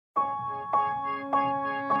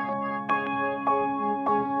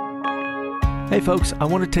Hey folks, I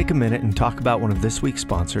want to take a minute and talk about one of this week's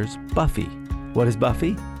sponsors, Buffy. What is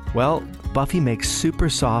Buffy? Well, Buffy makes super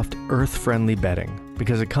soft, earth-friendly bedding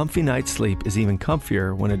because a comfy night's sleep is even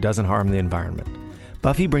comfier when it doesn't harm the environment.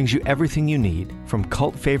 Buffy brings you everything you need, from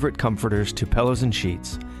cult favorite comforters to pillows and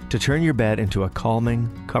sheets, to turn your bed into a calming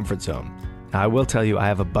comfort zone. Now, I will tell you I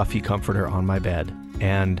have a Buffy comforter on my bed,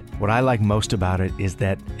 and what I like most about it is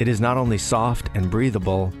that it is not only soft and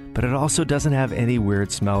breathable, but it also doesn't have any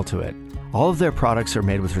weird smell to it. All of their products are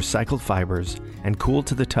made with recycled fibers and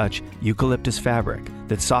cool-to-the-touch eucalyptus fabric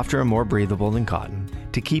that's softer and more breathable than cotton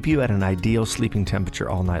to keep you at an ideal sleeping temperature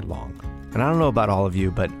all night long. And I don't know about all of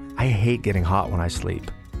you, but I hate getting hot when I sleep.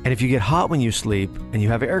 And if you get hot when you sleep and you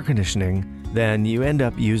have air conditioning, then you end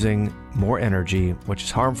up using more energy, which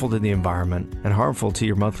is harmful to the environment and harmful to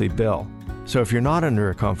your monthly bill. So if you're not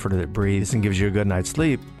under a comforter that breathes and gives you a good night's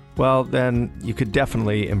sleep, well, then you could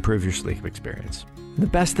definitely improve your sleep experience. The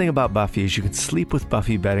best thing about Buffy is you can sleep with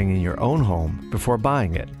Buffy bedding in your own home before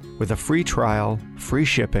buying it, with a free trial, free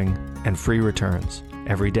shipping, and free returns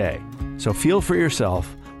every day. So feel for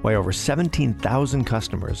yourself why over 17,000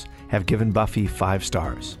 customers have given Buffy 5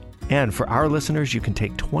 stars. And for our listeners, you can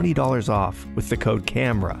take $20 off with the code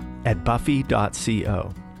CAMERA at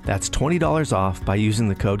buffy.co. That's $20 off by using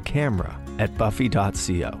the code CAMERA at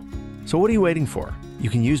buffy.co. So what are you waiting for? You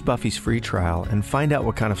can use Buffy's free trial and find out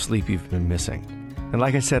what kind of sleep you've been missing. And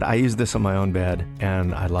like I said, I use this on my own bed,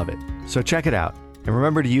 and I love it. So check it out. And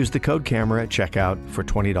remember to use the code CAMERA at checkout for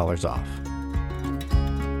 $20 off.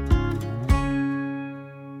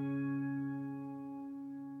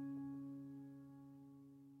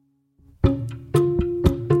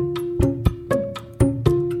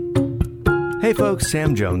 Hey folks,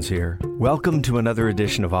 Sam Jones here. Welcome to another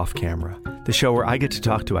edition of Off Camera, the show where I get to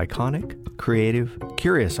talk to iconic, creative,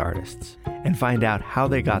 curious artists and find out how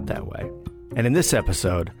they got that way. And in this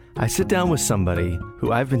episode, I sit down with somebody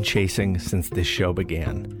who I've been chasing since this show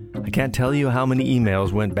began. I can't tell you how many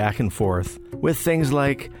emails went back and forth with things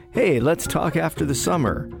like, hey, let's talk after the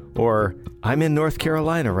summer, or I'm in North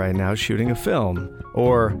Carolina right now shooting a film,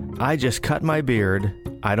 or I just cut my beard,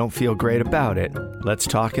 I don't feel great about it, let's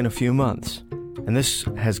talk in a few months. And this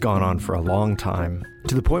has gone on for a long time,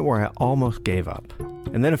 to the point where I almost gave up.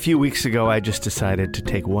 And then a few weeks ago, I just decided to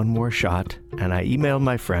take one more shot, and I emailed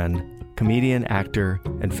my friend, comedian, actor,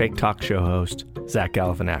 and fake talk show host, Zach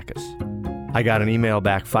Galifianakis. I got an email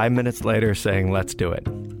back 5 minutes later saying, let's do it.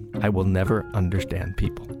 I will never understand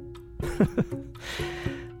people.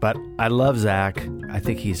 But I love Zach. I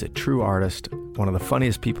think he's a true artist, one of the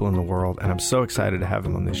funniest people in the world, and I'm so excited to have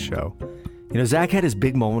him on this show. You know, Zach had his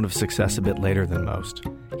big moment of success a bit later than most.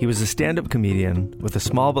 He was a stand-up comedian with a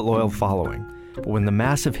small but loyal following, but when the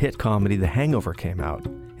massive hit comedy The Hangover came out,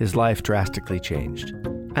 his life drastically changed.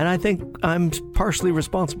 And I think I'm partially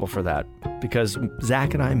responsible for that, because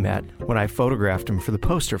Zach and I met when I photographed him for the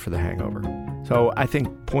poster for The Hangover. So I think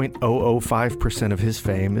 0.005% of his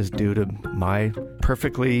fame is due to my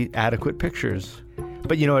perfectly adequate pictures.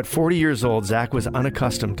 But you know, at 40 years old, Zach was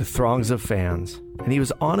unaccustomed to throngs of fans, and he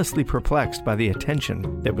was honestly perplexed by the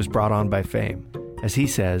attention that was brought on by fame. As he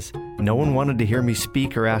says, no one wanted to hear me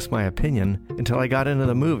speak or ask my opinion until I got into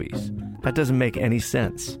the movies. That doesn't make any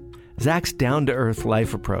sense. Zach's down-to-earth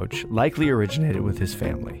life approach likely originated with his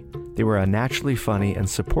family. They were a naturally funny and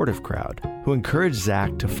supportive crowd who encouraged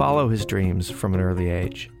Zach to follow his dreams from an early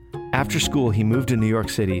age. After school, he moved to New York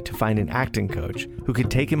City to find an acting coach who could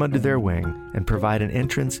take him under their wing and provide an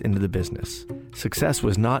entrance into the business. Success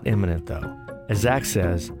was not imminent, though. As Zach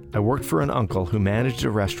says, I worked for an uncle who managed a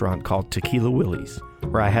restaurant called Tequila Willie's,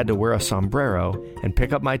 where I had to wear a sombrero and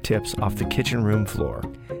pick up my tips off the kitchen room floor.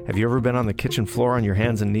 Have you ever been on the kitchen floor on your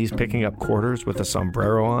hands and knees picking up quarters with a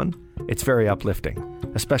sombrero on? It's very uplifting,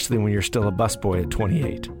 especially when you're still a busboy at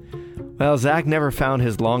 28. Well, Zach never found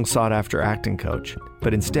his long-sought-after acting coach,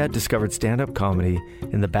 but instead discovered stand-up comedy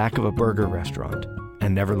in the back of a burger restaurant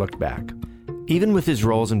and never looked back. Even with his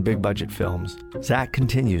roles in big-budget films, Zach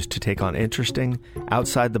continues to take on interesting,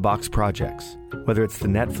 outside-the-box projects, whether it's the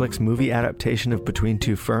Netflix movie adaptation of Between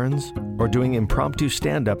Two Ferns or doing impromptu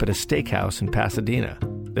stand-up at a steakhouse in Pasadena.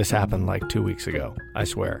 This happened like 2 weeks ago, I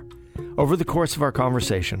swear. Over the course of our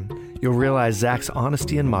conversation, you'll realize Zach's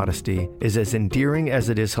honesty and modesty is as endearing as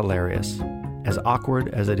it is hilarious, as awkward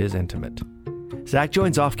as it is intimate. Zach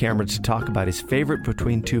joins Off Camera to talk about his favorite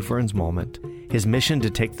Between Two Ferns moment, his mission to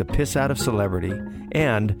take the piss out of celebrity,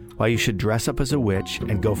 and why you should dress up as a witch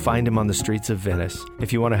and go find him on the streets of Venice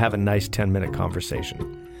if you want to have a nice 10-minute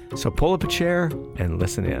conversation. So pull up a chair and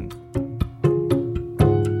listen in.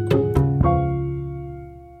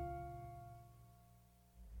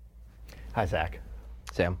 Hi, Zach.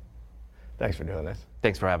 Sam. Thanks for doing this.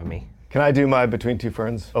 Thanks for having me. Can I do my Between Two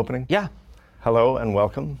Ferns opening? Yeah, Hello and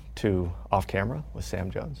welcome to Off Camera with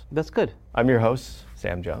Sam Jones. that's good. I'm your host,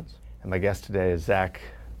 Sam Jones, and my guest today is Zach.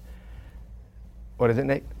 What is it,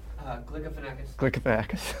 Nate?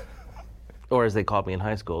 Glykofanakis. Or as they called me in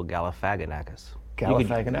high school, Galifianakis.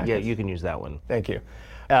 Galifianakis. Yeah, you can use that one. Thank you.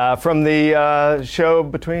 From the show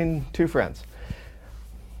Between Two Friends.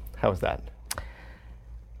 How was that?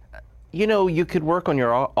 You know, you could work on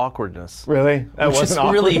your awkwardness. Really? That Which wasn't is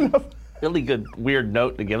awkward really, enough? really good, weird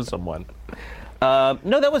note to give someone. No,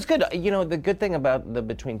 that was good. You know, the good thing about the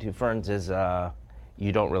Between Two Ferns is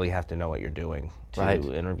you don't really have to know what you're doing to Right.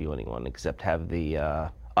 interview anyone, except have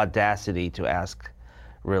the audacity to ask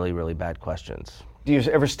really, really bad questions. Do you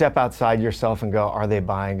ever step outside yourself and go, are they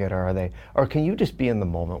buying it or can you just be in the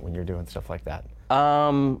moment when you're doing stuff like that?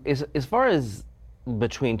 As far as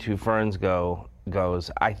Between Two Ferns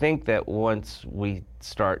goes, I think that once we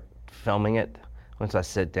start filming it, once I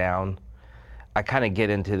sit down, I kind of get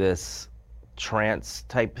into this trance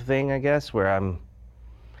type thing, I guess, where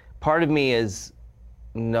part of me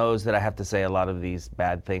knows that I have to say a lot of these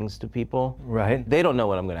bad things to people. Right. They don't know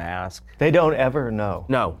what I'm going to ask. They don't ever know.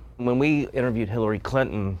 No. When we interviewed Hillary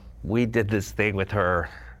Clinton, we did this thing with her.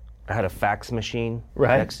 I had a fax machine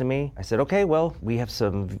next to me. I said, okay, well, we have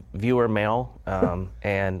some viewer mail,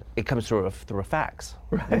 and it comes through a fax,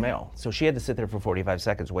 the mail. So she had to sit there for 45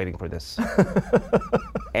 seconds waiting for this.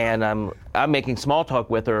 And I'm making small talk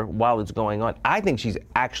with her while it's going on. I think she's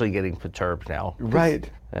actually getting perturbed now. Right.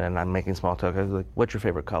 And I'm making small talk. I was like, what's your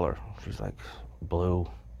favorite color? She's like, blue.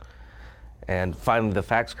 And finally the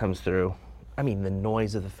fax comes through. I mean, the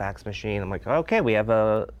noise of the fax machine. I'm like, okay, we have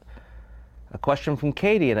a question from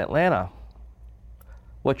Katie in Atlanta.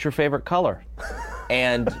 What's your favorite color?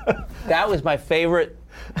 And that was my favorite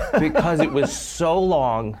because it was so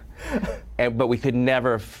long, but we could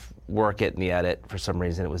never work it in the edit for some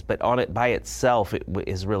reason. But on it by itself, it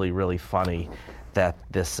is really, really funny that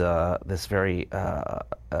this very,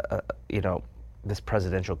 this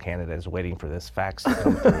presidential candidate is waiting for this fax to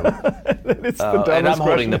come through. And I'm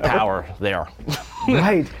holding the power there.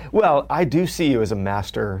 Right. Well, I do see you as a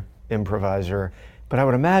master improviser, but I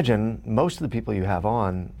would imagine most of the people you have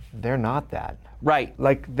on, they're not that. Right.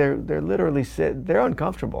 Like they're literally they're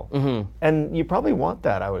uncomfortable. Mm-hmm. And you probably want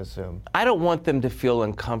that, I would assume. I don't want them to feel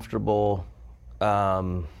uncomfortable in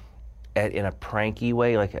a pranky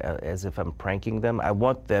way, like as if I'm pranking them. I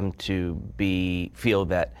want them to feel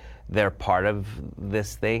that they're part of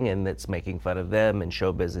this thing and it's making fun of them and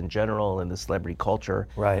showbiz in general and the celebrity culture.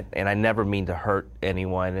 Right. And I never mean to hurt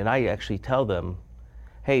anyone. And I actually tell them,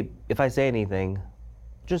 hey, if I say anything,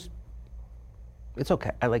 just, it's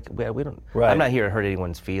okay. We don't, Right. I'm not here to hurt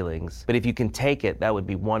anyone's feelings. But if you can take it, that would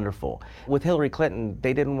be wonderful. With Hillary Clinton,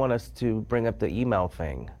 they didn't want us to bring up the email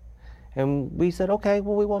thing. And we said, okay,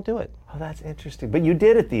 well, we won't do it. Oh, that's interesting. But you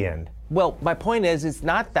did at the end. Well, my point is, it's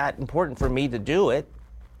not that important for me to do it.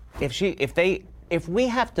 If we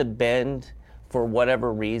have to bend for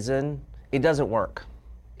whatever reason, it doesn't work.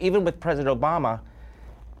 Even with President Obama,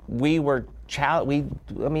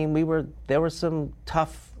 there were some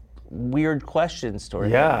tough, weird questions to her.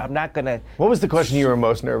 Yeah. I'm not gonna. What was the question you were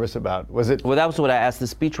most nervous about? Was it? Well, that was what I asked the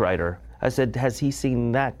speechwriter. I said, has he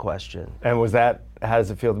seen that question? And was that, how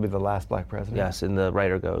does it feel to be the last black president? Yes, and the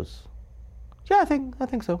writer goes, yeah, I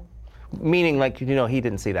think so. Meaning, like, he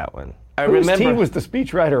didn't see that one. Whose team was the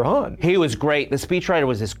speechwriter on? He was great. The speechwriter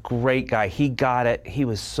was this great guy. He got it. He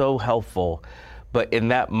was so helpful. But in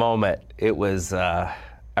that moment, it was, I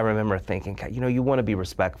remember thinking, you want to be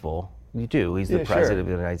respectful. You do. He's the president of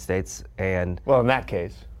the United States. And well, in that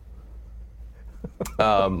case.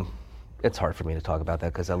 It's hard for me to talk about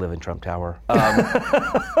that because I live in Trump Tower.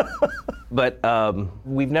 But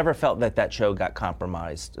we've never felt that show got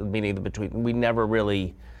compromised. Meaning we never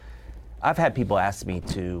really. I've had people ask me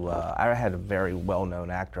to. I had a very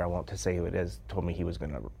well-known actor, I won't to say who it is, told me he was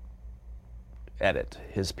going to edit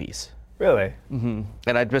his piece. Really? Mm-hmm.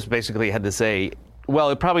 And I just basically had to say,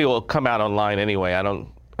 well, it probably will come out online anyway.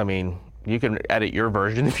 You can edit your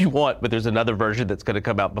version if you want, but there's another version that's going to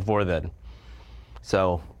come out before then.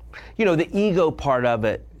 So, the ego part of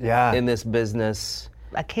it in this business,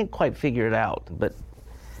 I can't quite figure it out. But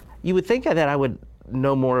you would think that I would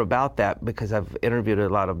know more about that because I've interviewed a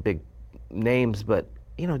lot of big names, but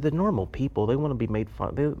the normal people, they want to be made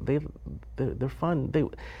fun. They're fun.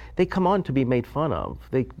 They come on to be made fun of.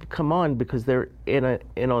 They come on because they're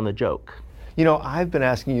in on the joke. I've been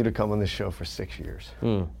asking you to come on this show for 6 years.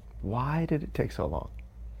 Why did it take so long?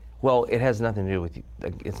 Well, it has nothing to do with you.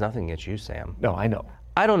 It's nothing against you, Sam. No, I know.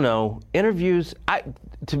 I don't know. Interviews,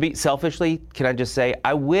 to be selfishly, can I just say,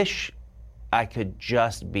 I wish I could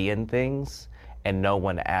just be in things and no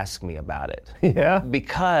one asked me about it. Yeah.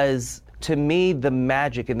 Because to me, the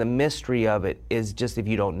magic and the mystery of it is just if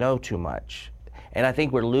you don't know too much. And I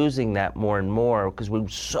think we're losing that more and more because we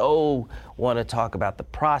so want to talk about the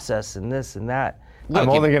process and this and that. I'm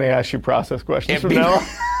only going to ask you process questions from now on.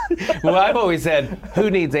 Well, I've always said,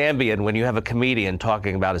 who needs Ambien when you have a comedian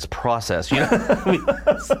talking about his process? You know?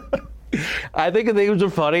 I think things are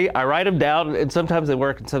funny. I write them down, and sometimes they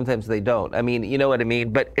work and sometimes they don't. I mean, you know what I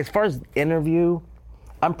mean? But as far as interview,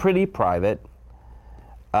 I'm pretty private.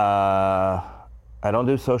 I don't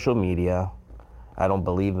do social media. I don't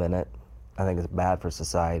believe in it. I think it's bad for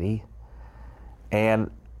society. And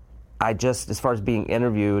I just, as far as being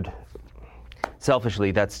interviewed,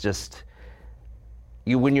 selfishly, that's just,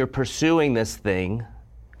 when you're pursuing this thing,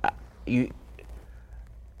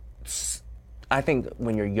 I think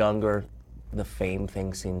when you're younger, the fame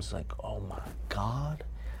thing seems like, oh my God,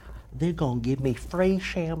 they're gonna give me free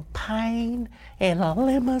champagne and a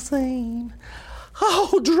limousine.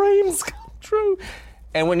 Oh, dreams come true.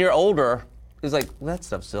 And when you're older, it's like, well, that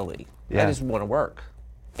stuff's silly. Yeah. I just want to work.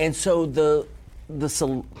 And so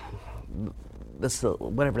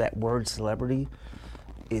whatever that word celebrity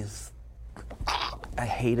is, I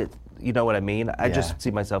hate it. You know what I mean? I just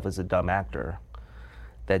see myself as a dumb actor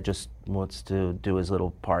that just wants to do his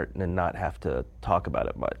little part and not have to talk about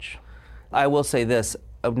it much. I will say this,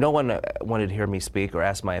 no one wanted to hear me speak or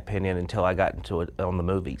ask my opinion until I got into it on the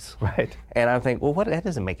movies. Right. And I think, well, that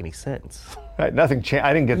doesn't make any sense. Right. Nothing changed.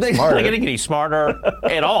 I didn't get smarter. I didn't get any smarter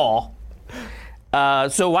at all.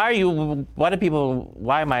 So why am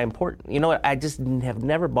I important? You know what, I just have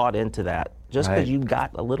never bought into that. Just because you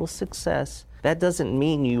got a little success, that doesn't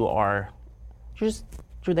mean you're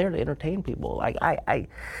there to entertain people. Like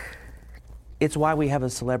it's why we have a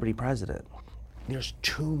celebrity president. There's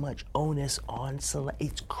too much onus on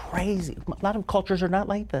it's crazy. A lot of cultures are not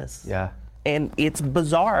like this. Yeah. And it's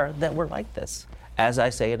bizarre that we're like this, as I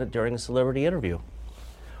say during a celebrity interview.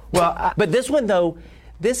 Well, but this one though,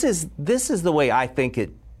 this is the way I think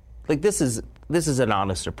it. Like this is an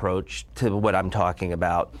honest approach to what I'm talking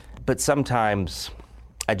about. But sometimes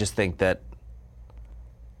I just think that,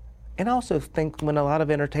 and I also think when a lot of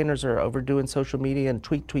entertainers are overdoing social media and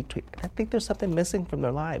tweet, I think there's something missing from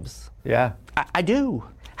their lives. Yeah. I do.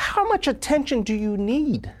 How much attention do you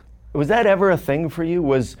need? Was that ever a thing for you?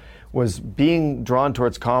 Was being drawn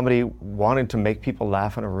towards comedy, wanting to make people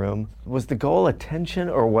laugh in a room, was the goal attention,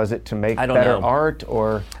 or was it to make better art?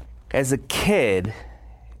 Or as a kid,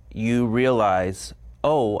 you realize,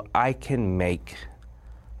 oh, I can make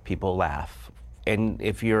people laugh. And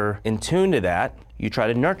if you're in tune to that, you try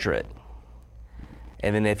to nurture it.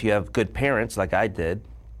 And then if you have good parents, like I did,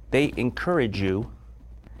 they encourage you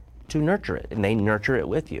to nurture it, and they nurture it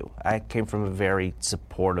with you. I came from a very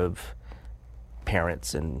supportive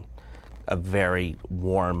parents and a very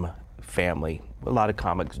warm family. A lot of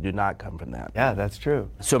comics do not come from that. Yeah, that's true.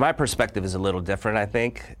 So my perspective is a little different, I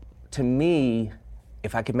think. To me,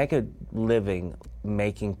 if I could make a living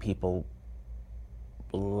making people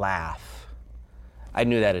laugh, I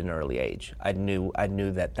knew that at an early age. I knew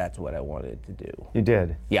that that's what I wanted to do. You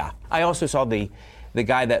did? Yeah. I also saw the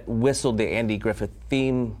guy that whistled the Andy Griffith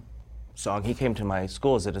theme song. He came to my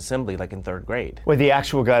school as an assembly, like in 3rd grade. Wait, the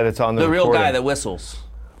actual guy that's on the real recording. guy that whistles.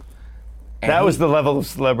 That was the level of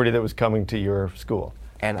celebrity that was coming to your school.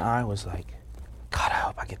 And I was like, God, I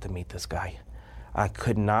hope I get to meet this guy. I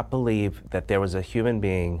could not believe that there was a human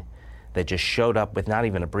being that just showed up with not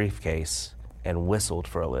even a briefcase and whistled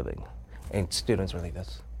for a living. And students were like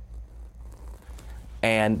this.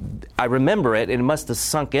 And I remember it, and it must have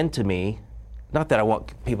sunk into me. Not that I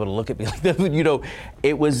want people to look at me like that, but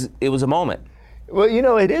it was a moment.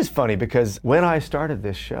 Well, it is funny because when I started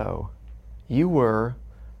this show, you were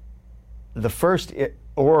the first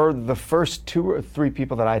 2 or 3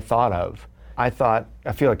 people that I thought of. I thought,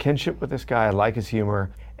 I feel a kinship with this guy, I like his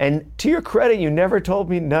humor. And to your credit, you never told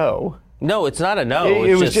me no. No, it's not a no.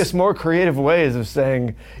 It was just more creative ways of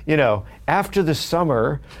saying, after the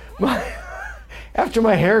summer, after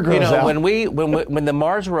my hair grows out. When the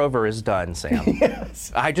Mars rover is done, Sam,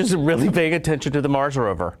 yes. I just really paying attention to the Mars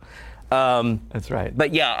rover. That's right.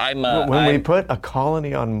 But yeah, when we put a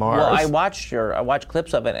colony on Mars. Well, I watched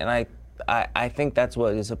clips of it, and I think that's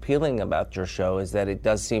what is appealing about your show is that it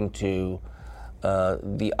does seem to.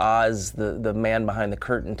 The Oz, the man behind the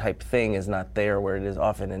curtain type thing is not there where it is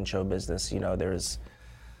often in show business. There's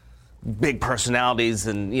big personalities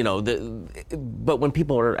and, but when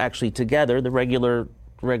people are actually together, the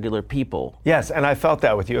regular people. Yes, and I felt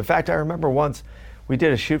that with you. In fact, I remember once we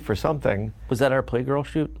did a shoot for something. Was that our Playgirl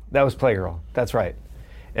shoot? That was Playgirl, that's right.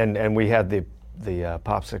 And we had the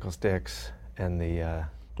popsicle sticks and the...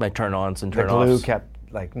 Like turn-ons and The turn-offs. glue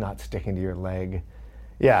kept like not sticking to your leg.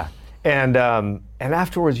 Yeah. And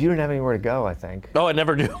afterwards, you didn't have anywhere to go, I think. Oh, I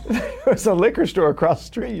never do. There was a liquor store across the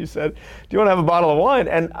street. You said, do you want to have a bottle of wine?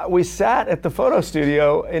 And we sat at the photo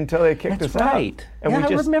studio until they kicked That's us out. right. And yeah, we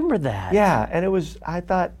just, I remember that. Yeah, and it was, I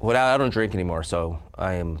thought, Well, I don't drink anymore, so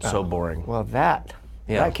I am so boring. well, that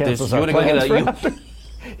Yeah. cancels You our wanna go plans get for a- after.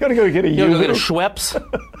 You want to go get a You want to go get a Yoo-hoo?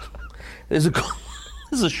 Schweppes? There's a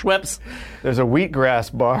Schweppes. There's a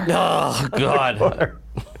wheatgrass bar. Oh, God.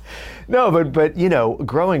 No, but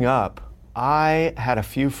growing up, I had a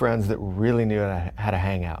few friends that really knew how to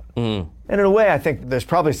hang out. And in a way, I think there's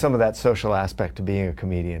probably some of that social aspect to being a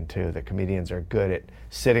comedian too. That comedians are good at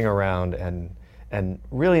sitting around and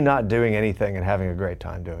really not doing anything and having a great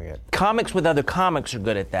time doing it. Comics with other comics are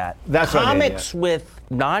good at that. That's what I mean, Comics with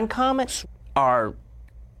non-comics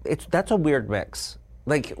that's a weird mix.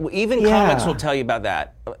 Like, even comics will tell you about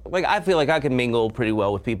that. Like, I feel like I can mingle pretty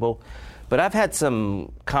well with people, but I've had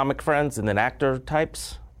some comic friends and then actor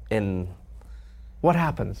types, and What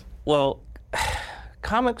happens? well,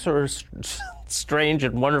 comics are strange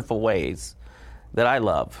and wonderful ways that I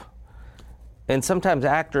love. And sometimes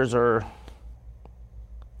actors are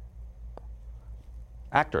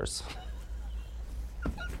actors.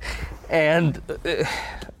 And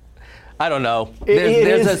I don't know.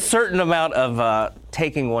 There's a certain amount of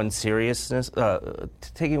taking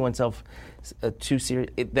taking oneself too serious,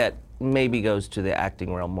 that maybe goes to the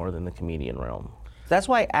acting realm more than the comedian realm. That's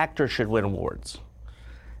why actors should win awards.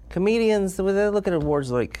 Comedians, they look at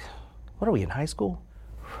awards like, what are we, in high school?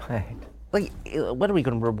 Right. Like, what are we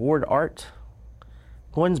going to reward art?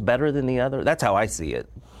 One's better than the other? That's how I see it.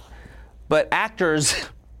 But actors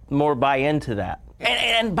more buy into that.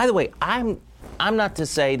 And by the way, I'm not to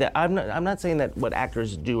say that I'm not saying that what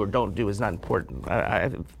actors do or don't do is not important. I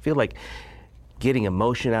feel like getting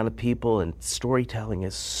emotion out of people and storytelling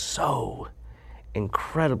is so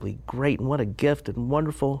incredibly great, and what a gift and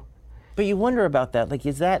wonderful. But you wonder about that. Like,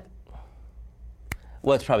 is that?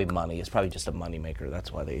 Well, it's probably money. It's probably just a moneymaker.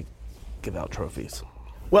 That's why they give out trophies.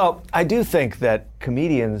 Well, I do think that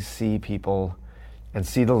comedians see people and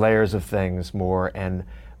see the layers of things more, and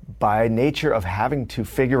by nature of having to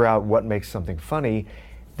figure out what makes something funny,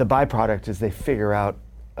 the byproduct is they figure out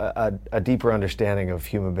a deeper understanding of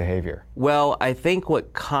human behavior. Well, I think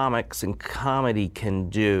what comics and comedy can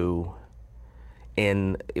do,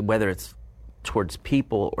 in whether it's towards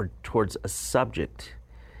people or towards a subject,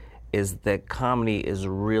 is that comedy is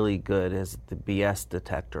really good as the BS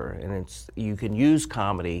detector, and you can use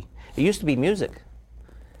comedy. It used to be music.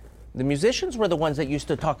 The musicians were the ones that used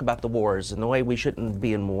to talk about the wars and the way we shouldn't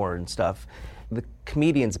be in war and stuff. The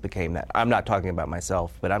comedians became that. I'm not talking about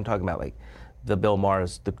myself, but I'm talking about like the Bill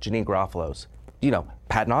Maher's, the Janine Garofalo's,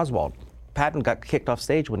 Patton Oswalt. Patton got kicked off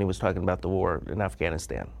stage when he was talking about the war in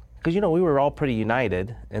Afghanistan. Because, we were all pretty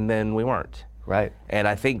united, and then we weren't. Right. And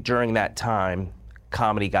I think during that time,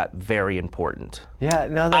 comedy got very important. Yeah,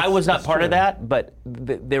 no, I was not that's part true. of that, but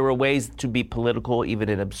there were ways to be political, even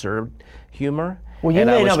in absurd humor. Well, you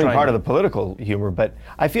And I may was not be trying part to- of the political humor, but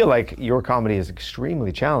I feel like your comedy is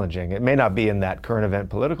extremely challenging. It may not be in that current event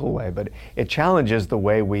political way, but it challenges the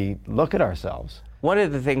way we look at ourselves. One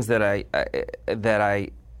of the things that I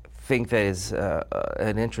think that is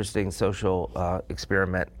an interesting social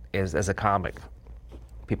experiment is, as a comic,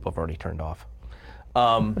 people have already turned off.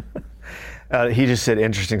 He just said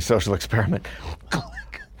interesting social experiment.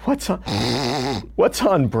 What's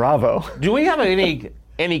on Bravo? Do we have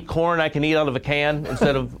any corn I can eat out of a can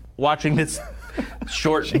instead of watching this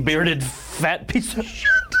short, bearded, fat piece of shit?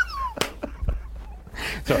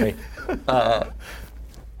 Sorry.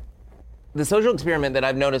 The social experiment that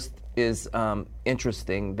I've noticed is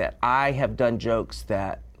interesting, that I have done jokes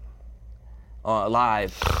that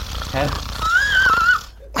live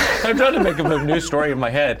I'm trying to make up a new story in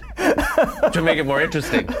my head to make it more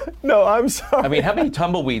interesting. No, I'm sorry. I mean, how many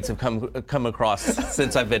tumbleweeds have come across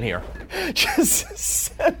since I've been here? Just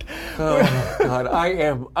said. Oh God,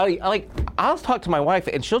 I'll talk to my wife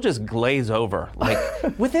and she'll just glaze over, like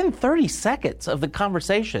within 30 seconds of the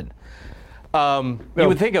conversation. You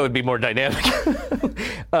would think I would be more dynamic.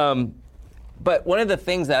 But one of the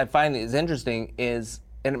things that I find is interesting is,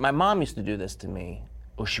 and my mom used to do this to me,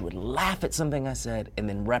 or she would laugh at something I said and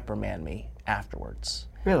then reprimand me afterwards.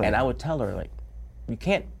 Really? And I would tell her, like, you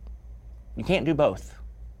can't do both.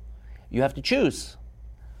 You have to choose.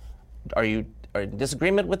 Are you in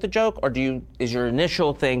disagreement with the joke, or is your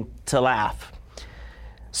initial thing to laugh?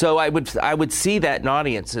 So I would see that in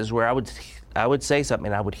audiences where I would say something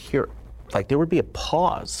and I would hear, like, there would be a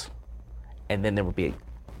pause, and then there would be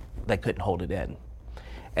they couldn't hold it in.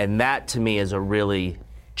 And that to me is a really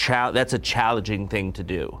that's a challenging thing to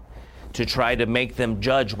do, to try to make them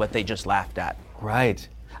judge what they just laughed at. Right.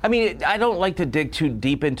 I mean, I don't like to dig too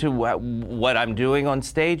deep into what I'm doing on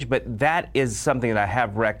stage, but that is something that I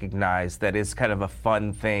have recognized that is kind of a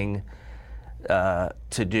fun thing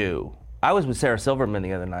to do. I was with Sarah Silverman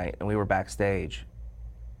the other night, and we were backstage,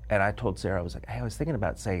 and I told Sarah, I was like, hey, I was thinking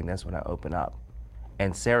about saying this when I open up.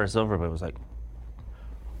 And Sarah Silverman was like,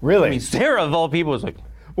 really? I mean, Sarah, of all people, was like,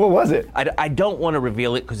 what was it? I don't want to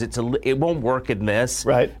reveal it because it won't work in this.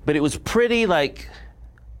 Right. But it was pretty, like,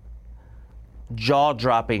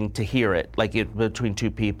 jaw-dropping to hear it, like between two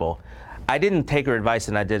people. I didn't take her advice,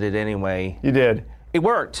 and I did it anyway. You did? It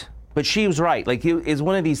worked, but she was right. Like, it's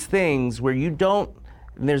one of these things where you don't,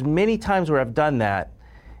 and there's many times where I've done that,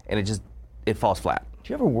 and it falls flat.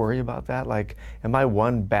 Do you ever worry about that? Like, am I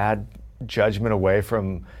one bad judgment away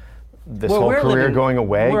from this whole career going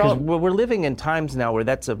away? We're living in times now where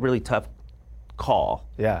that's a really tough call.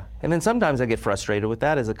 Yeah. And then sometimes I get frustrated with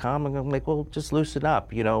that as a comic. I'm like, well, just loosen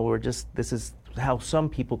up. You know, this is how some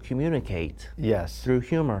people communicate. Yes. Through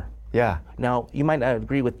humor. Yeah. Now, you might not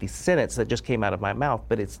agree with the sentence that just came out of my mouth,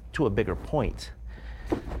 but it's to a bigger point.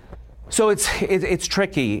 So it's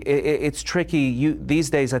tricky. It's tricky. These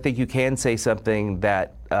days, I think you can say something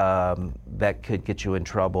that that could get you in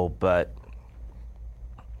trouble. But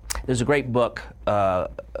there's a great book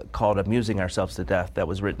called "Amusing Ourselves to Death" that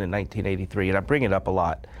was written in 1983, and I bring it up a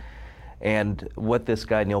lot. And what this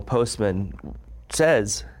guy Neil Postman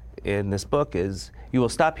says in this book is, "You will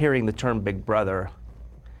stop hearing the term Big Brother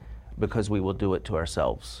because we will do it to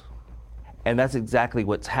ourselves." And that's exactly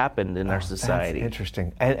what's happened in our society. That's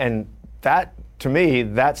interesting. And that, to me,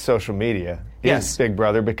 that's social media. Yes. Big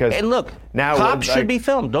Brother, because and look, now cops should be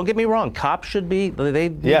filmed. Don't get me wrong. Cops should be, they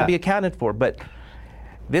need to be accounted for. But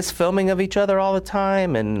this filming of each other all the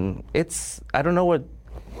time, and I don't know what,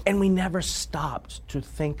 and we never stopped to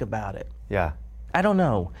think about it. Yeah. I don't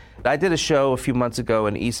know. I did a show a few months ago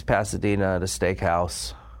in East Pasadena at a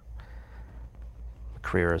steakhouse. My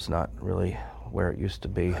career is not really where it used to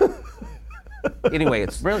be. Anyway,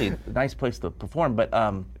 it's really a nice place to perform, but...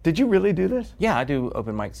 Did you really do this? Yeah, I do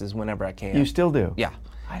open mics whenever I can. You still do? Yeah.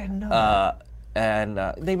 I didn't know that. And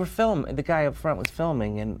they were filming, the guy up front was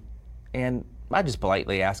filming, and I just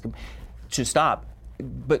politely asked him to stop.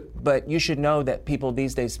 But you should know that people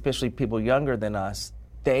these days, especially people younger than us,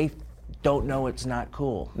 they don't know it's not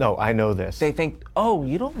cool. No, I know this. They think, oh,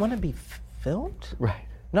 you don't want to be filmed? Right.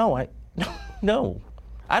 No, no.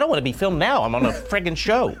 I don't want to be filmed now. I'm on a friggin'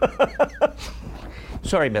 show.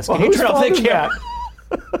 Sorry, miss. Can you turn off the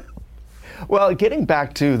camera? Well, getting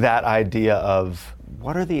back to that idea of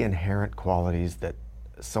what are the inherent qualities that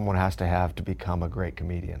someone has to have to become a great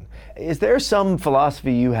comedian? Is there some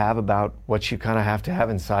philosophy you have about what you kind of have to have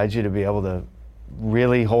inside you to be able to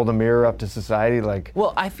really hold a mirror up to society?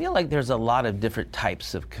 Well, I feel like there's a lot of different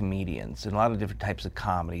types of comedians and a lot of different types of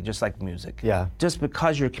comedy, just like music. Yeah. Just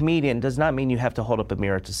because you're a comedian does not mean you have to hold up a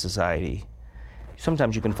mirror to society.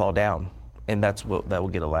 Sometimes you can fall down, and that will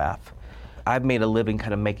get a laugh. I've made a living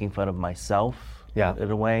kind of making fun of myself,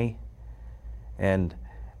 in a way. And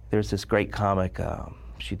there's this great comic,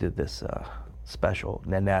 she did this special,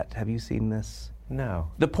 Nanette. Have you seen this?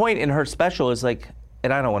 No. The point in her special is like,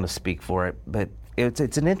 and I don't want to speak for it, but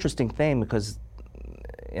it's an interesting thing because,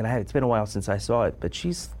 and it's been a while since I saw it, but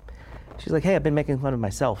she's like, hey, I've been making fun of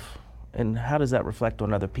myself, and how does that reflect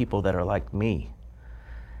on other people that are like me?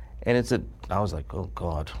 And I was like, oh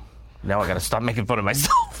God, now I got to stop making fun of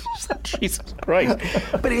myself. Jesus Christ.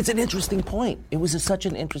 But it's an interesting point. It was such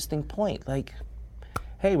an interesting point. Like,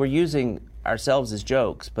 hey, we're using ourselves as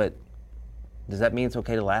jokes, but does that mean it's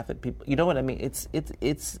okay to laugh at people? You know what I mean? It's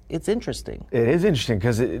interesting. It is interesting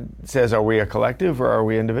because it says, are we a collective or are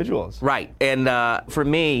we individuals? Right. And for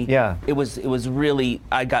me, it was really,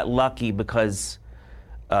 I got lucky because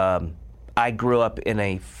I grew up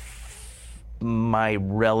in my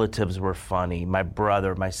relatives were funny. My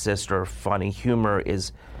brother, my sister are funny. Humor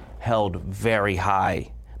is held very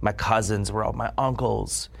high. My cousins were all, my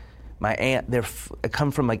uncles, my aunt, I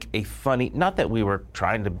come from like a funny, not that we were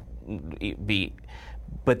trying to be,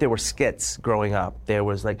 but there were skits growing up. There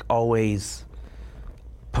was like always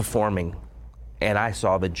performing, and I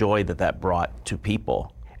saw the joy that brought to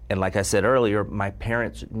people. And like I said earlier, my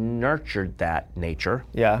parents nurtured that nature.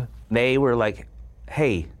 Yeah. They were like,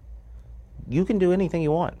 hey, you can do anything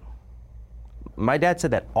you want. My dad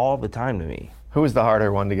said that all the time to me. Who was the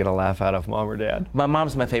harder one to get a laugh out of, mom or dad? My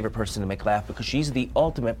mom's my favorite person to make laugh because she's the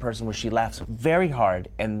ultimate person where she laughs very hard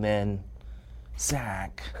and then,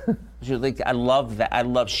 Zach. I love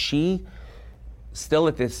that. She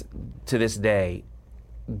still to this day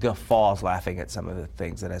guffaws laughing at some of the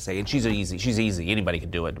things that I say. And she's easy. Anybody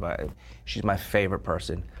can do it. But she's my favorite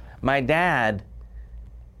person. My dad,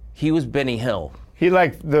 he was Benny Hill. He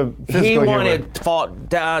liked the physical He humor. wanted fought.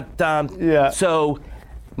 Yeah. So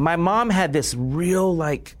my mom had this real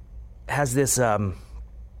has this even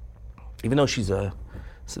though she's a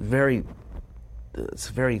very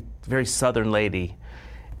very Southern lady,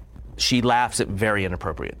 she laughs at very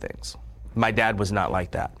inappropriate things. My dad was not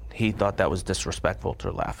like that. He thought that was disrespectful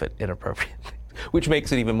to laugh at inappropriate things, which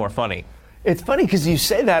makes it even more funny. It's funny because you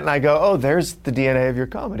say that and I go, oh, there's the DNA of your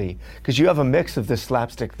comedy. Because you have a mix of this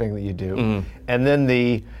slapstick thing that you do, and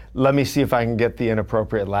then let me see if I can get the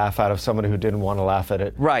inappropriate laugh out of someone who didn't want to laugh at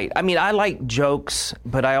it. Right. I mean, I like jokes,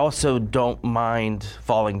 but I also don't mind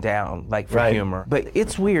falling down, for humor. But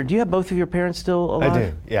it's weird. Do you have both of your parents still alive? I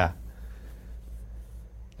do, yeah.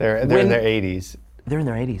 They're in their 80s. They're in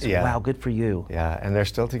their 80s? Yeah. Wow, good for you. Yeah, and they're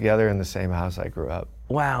still together in the same house I grew up.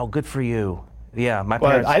 Wow, good for you. Yeah, my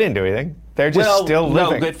Well, parents... I didn't do anything. They're just still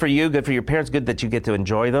living. No, good for you, good for your parents, good that you get to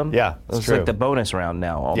enjoy them. Yeah, it's It's true. like the bonus round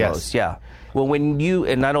now, almost. Yes. Yeah. Well, when you,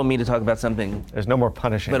 and I don't mean to talk about something, There's no more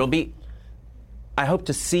punishing. but it'll be, I hope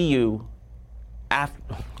to see you after,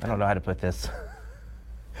 I don't know how to put this.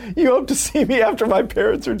 You hope to see me after my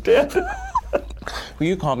parents are dead. Will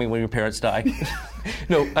you call me when your parents die?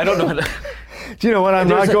 No, I don't know how to. Do you know what? I'm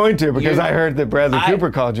There's not going to because you- I heard that Bradley Cooper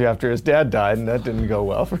called you after his dad died, and that didn't go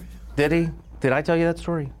well for you. Did he? Did I tell you that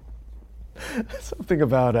story? Something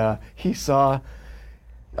about he saw.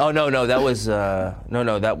 Oh, no, that was,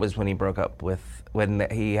 that was when he broke up when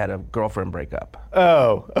he had a girlfriend break up.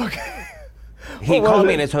 Oh, okay. He What was called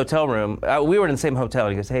me it? in his hotel room. We were in the same hotel.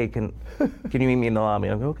 He goes, hey, can you meet me in the lobby?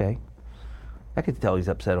 I go, okay. I could tell he's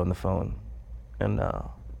upset on the phone. And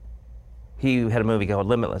he had a movie called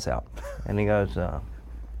Limitless out. And he goes,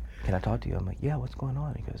 can I talk to you? I'm like, yeah, what's going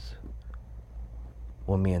on? He goes,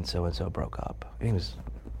 well, me and so-and-so broke up. And I was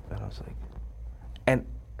like, and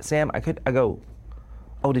Sam, I go,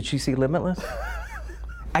 oh, did she see Limitless?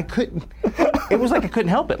 I couldn't. It was like I couldn't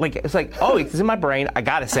help it. It's like, oh, it's in my brain. I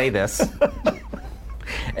gotta say this.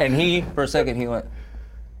 And he, for a second, he went,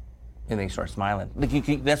 and then he started smiling.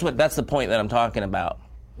 That's the point that I'm talking about.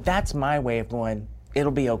 That's my way of going,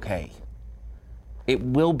 it'll be okay. It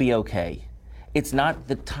will be okay. It's not,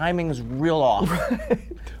 the timing's real off.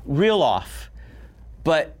 Real off.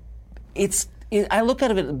 But I look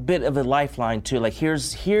at it a bit of a lifeline too. Here,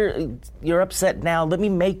 you're upset now. Let me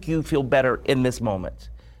make you feel better in this moment.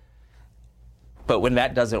 But when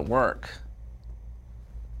that doesn't work,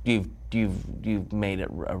 you've made it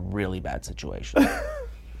a really bad situation.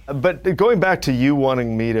 But going back to you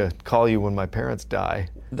wanting me to call you when my parents die.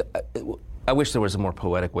 I wish there was a more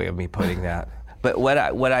poetic way of me putting that. But what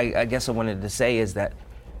I guess I wanted to say is that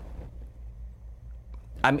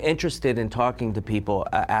I'm interested in talking to people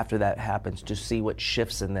after that happens to see what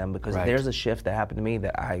shifts in them, because there's a shift that happened to me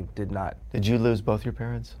that I did not. Did you lose both your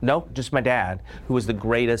parents? No, just my dad, who was the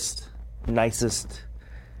greatest, nicest,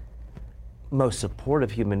 most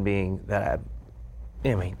supportive human being that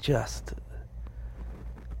I've, just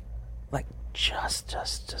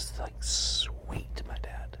sweet, my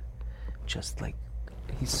dad. Just like,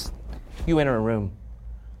 you enter a room,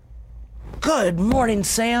 good morning,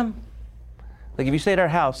 Sam. If you stayed at our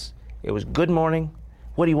house, it was good morning,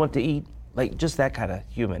 what do you want to eat? Just that kind of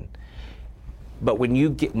human. But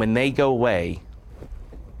when they go away.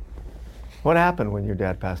 What happened when your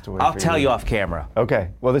dad passed away? I'll tell you off camera. Okay,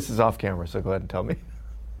 well, this is off camera, so go ahead and tell me.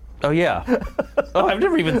 Oh, yeah. Oh, I've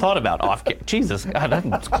never even thought about off camera. Jesus, God,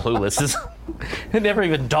 I'm clueless. It never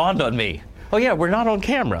even dawned on me. Oh, yeah, we're not on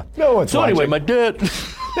camera. No one's So anyway, watching. my dad.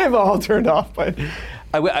 They've all turned off by.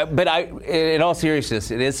 But in all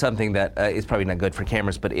seriousness, it is something that is probably not good for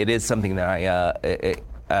cameras, but it is something that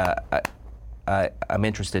I'm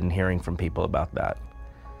interested in hearing from people about that,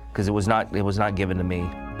 because it was not given to me,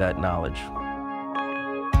 that knowledge.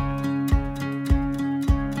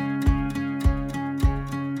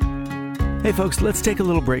 Hey folks, let's take a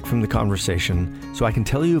little break from the conversation so I can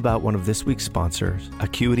tell you about one of this week's sponsors,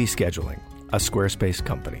 Acuity Scheduling, a Squarespace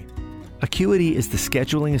company. Acuity is the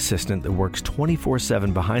scheduling assistant that works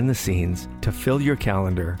 24/7 behind the scenes to fill your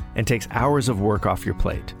calendar and takes hours of work off your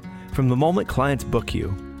plate. From the moment clients book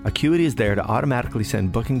you, Acuity is there to automatically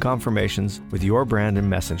send booking confirmations with your brand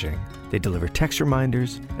and messaging. They deliver text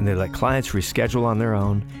reminders, and they let clients reschedule on their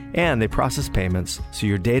own, and they process payments so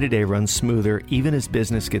your day-to-day runs smoother even as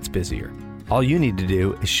business gets busier. All you need to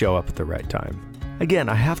do is show up at the right time. Again,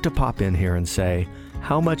 I have to pop in here and say,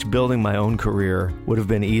 how much building my own career would have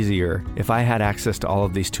been easier if I had access to all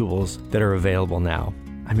of these tools that are available now.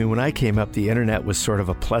 I mean, when I came up, the internet was sort of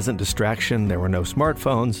a pleasant distraction. There were no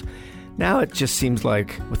smartphones. Now it just seems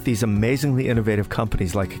like with these amazingly innovative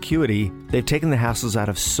companies like Acuity, they've taken the hassles out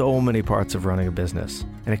of so many parts of running a business.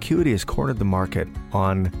 And Acuity has cornered the market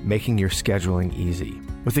on making your scheduling easy.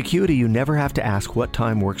 With Acuity, you never have to ask what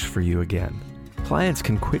time works for you again. Clients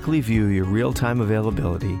can quickly view your real-time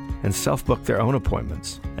availability and self-book their own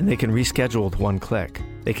appointments, and they can reschedule with one click.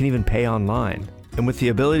 They can even pay online. And with the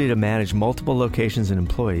ability to manage multiple locations and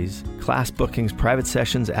employees, class bookings, private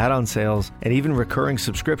sessions, add-on sales, and even recurring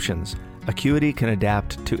subscriptions, Acuity can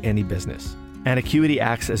adapt to any business. And Acuity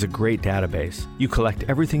acts as a great database. You collect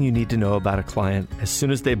everything you need to know about a client as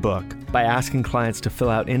soon as they book by asking clients to fill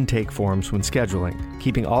out intake forms when scheduling,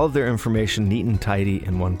 keeping all of their information neat and tidy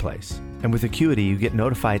in one place. And with Acuity, you get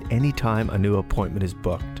notified anytime a new appointment is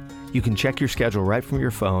booked. You can check your schedule right from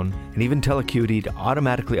your phone and even tell Acuity to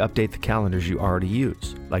automatically update the calendars you already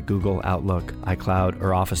use, like Google, Outlook, iCloud,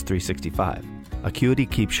 or Office 365. Acuity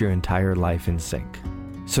keeps your entire life in sync.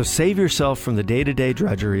 So save yourself from the day-to-day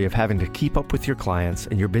drudgery of having to keep up with your clients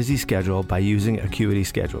and your busy schedule by using Acuity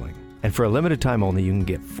Scheduling. And for a limited time only, you can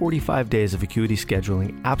get 45 days of Acuity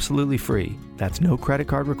Scheduling absolutely free. That's no credit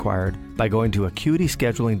card required by going to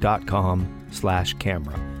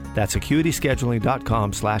acuityscheduling.com/camera. That's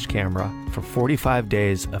acuityscheduling.com/camera for 45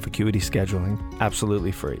 days of Acuity Scheduling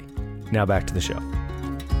absolutely free. Now back to the show.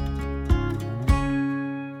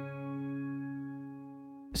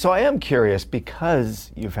 So I am curious,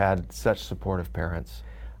 because you've had such supportive parents,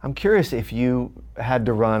 I'm curious if you had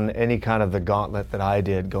to run any kind of the gauntlet that I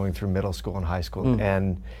did going through middle school and high school,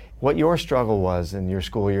 and what your struggle was in your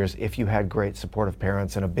school years if you had great supportive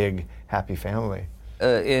parents and a big, happy family.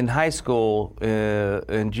 In high school,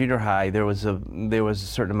 in junior high, there was a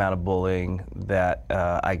certain amount of bullying that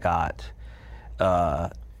I got. Were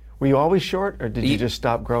you always short, or did you just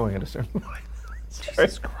stop growing at a certain point?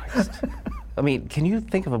 Jesus Christ. I mean, can you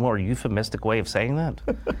think of a more euphemistic way of saying that?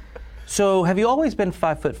 So, have you always been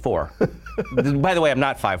 5'4"? By the way, I'm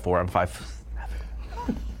not 5'4", I'm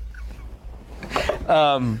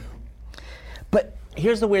 5'7". But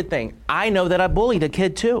here's the weird thing. I know that I bullied a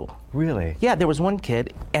kid too. Really? Yeah, there was one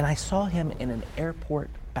kid, and I saw him in an airport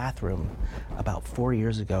bathroom about 4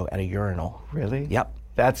 years ago at a urinal. Really? Yep.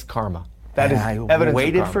 That's karma. That and is I evidence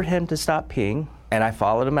waited of karma. for him to stop peeing, and I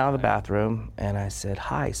followed him out of the bathroom, and I said,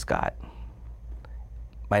 "Hi, Scott.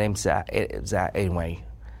 My name's Zach." Anyway.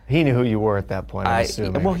 He knew who you were at that point, I'm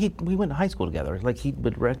assuming. Well, we went to high school together. Like, he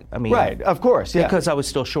would, right, of course, yeah. Because I was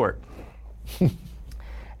still short.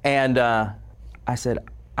 And I said,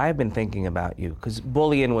 "I've been thinking about you," because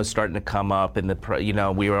bullying was starting to come up, and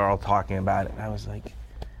we were all talking about it. And I was like,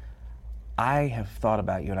 "I have thought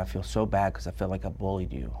about you, and I feel so bad because I feel like I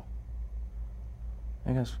bullied you."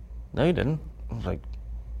 And he goes, "No, you didn't." I was like,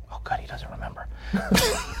 "Oh God, he doesn't remember."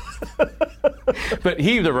 But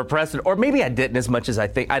he either repressed it, or maybe I didn't as much as I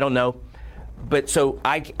think. I don't know. But so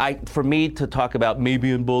for me to talk about me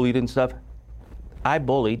being bullied and stuff, I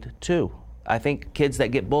bullied too. I think kids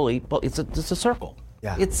that get bullied, it's a circle.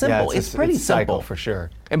 Yeah. It's simple. Yeah, it's pretty it's cycle, simple for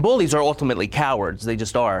sure. And bullies are ultimately cowards. They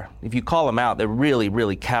just are. If you call them out, they're really,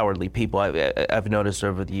 really cowardly people. I've noticed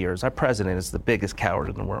over the years. Our president is the biggest coward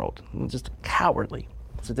in the world. Just cowardly.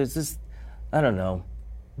 So there's this, I don't know.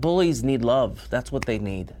 Bullies need love. That's what they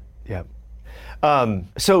need. Yep.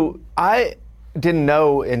 So I didn't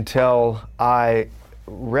know until I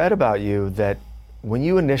read about you that when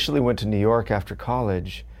you initially went to New York after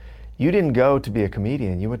college, you didn't go to be a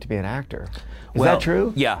comedian. You went to be an actor. Is that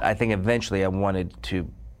true? Yeah. I think eventually I wanted to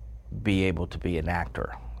be able to be an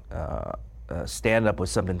actor. Stand-up was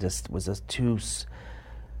something it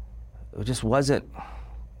just wasn't.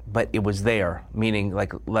 But it was there, meaning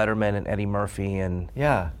like Letterman and Eddie Murphy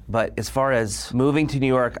Yeah. But as far as moving to New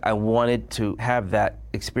York, I wanted to have that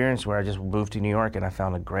experience where I just moved to New York and I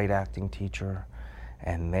found a great acting teacher,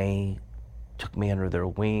 and they took me under their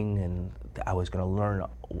wing, and I was going to learn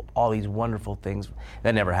all these wonderful things.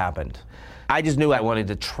 That never happened. I just knew I wanted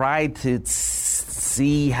to try to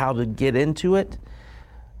see how to get into it,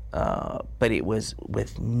 but it was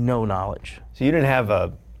with no knowledge. So you didn't have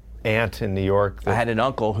a aunt in New York? I had an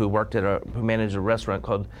uncle who who managed a restaurant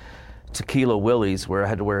called Tequila Willie's, where I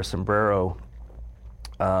had to wear a sombrero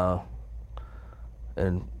and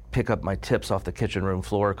pick up my tips off the kitchen room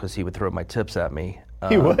floor because he would throw my tips at me.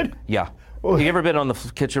 He would? Yeah. Have you ever been on the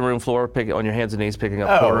kitchen roon floor, on your hands and knees, picking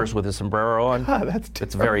up quarters with a sombrero on?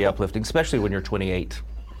 It's very uplifting, especially when you're 28.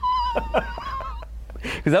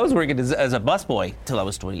 Because I was working as a busboy till I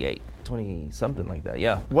was 28, 20-something like that,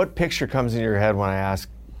 yeah. What picture comes in your head when I ask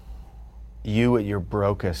you at your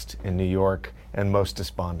brokest in New York and most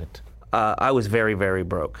despondent? I was very, very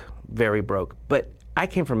broke, very broke. But I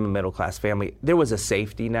came from a middle-class family. There was a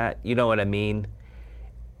safety net, you know what I mean?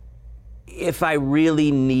 if I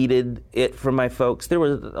really needed it from my folks, there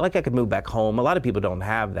was, like, I could move back home. A lot of people don't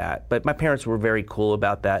have that, but my parents were very cool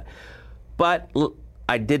about that. But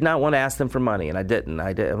I did not want to ask them for money, and I didn't.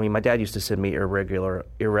 I mean, my dad used to send me irregular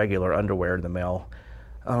underwear in the mail.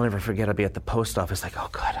 I'll never forget, I'd be at the post office like, oh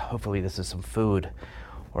God, hopefully this is some food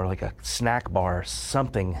or like a snack bar or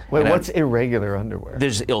something. Wait, what's irregular underwear?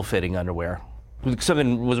 There's ill-fitting underwear.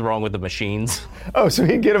 Something was wrong with the machines. Oh, so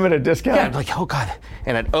he'd get them at a discount? Yeah, I'd be like, oh God.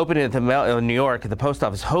 And I'd open it at the mail in New York at the post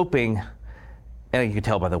office hoping, and you could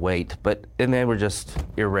tell by the weight, and they were just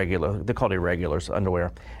irregular. They're called irregulars,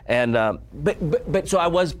 underwear. And, but so I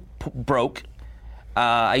was broke.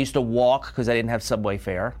 I used to walk because I didn't have subway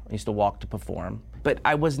fare. I used to walk to perform. But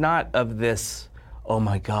I was not of this, oh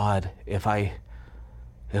my God, if I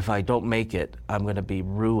don't make it, I'm going to be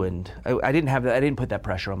ruined. I didn't have that. I didn't put that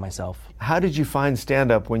pressure on myself. How did you find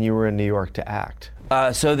stand-up when you were in New York to act?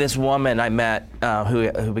 So this woman I met,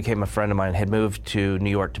 who became a friend of mine, had moved to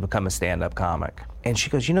New York to become a stand-up comic. And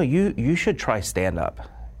she goes, you should try stand-up.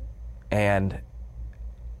 And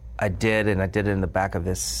I did it in the back of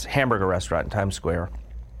this hamburger restaurant in Times Square.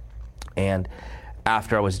 And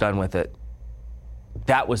after I was done with it,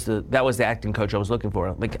 that was the acting coach I was looking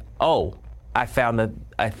for. Like, oh, I found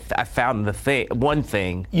the thing. One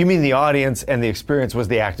thing. You mean the audience and the experience was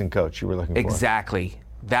the acting coach you were looking for? Exactly.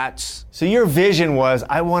 So your vision was,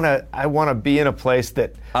 I want to be in a place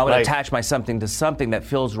that I want to attach to something that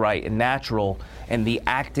feels right and natural, and the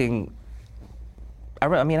acting.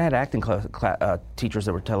 I mean, I had acting teachers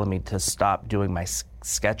that were telling me to stop doing my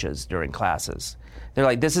sketches during classes. They're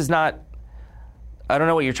like, this is not. I don't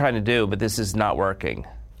know what you're trying to do, but this is not working.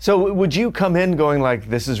 So would you come in going like,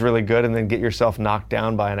 this is really good, and then get yourself knocked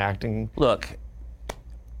down by an acting? Look,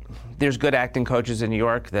 there's good acting coaches in New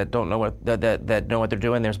York that don't know that know what they're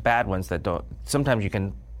doing. There's bad ones that don't. Sometimes you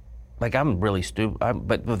can, like, I'm really stupid,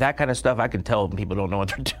 but with that kind of stuff, I can tell people don't know what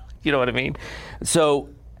they're doing. You know what I mean? So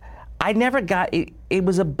I never got, it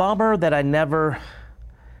was a bummer that I never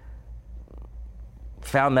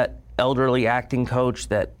found that elderly acting coach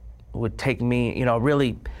that would take me,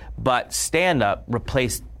 really, but stand-up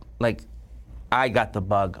replaced, like, I got the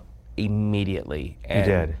bug immediately. You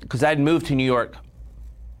did? Because I'd moved to New York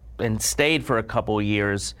and stayed for a couple of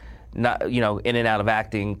years, not, in and out of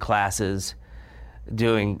acting classes,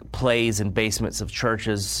 doing plays in basements of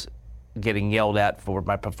churches, getting yelled at for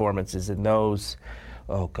my performances in those.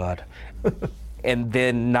 Oh, God. And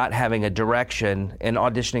then not having a direction and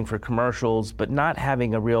auditioning for commercials, but not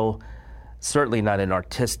having a real, certainly not an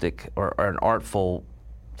artistic or an artful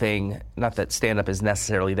thing. Not that stand-up is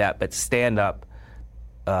necessarily that, but stand-up,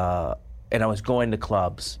 and I was going to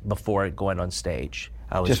clubs before going on stage.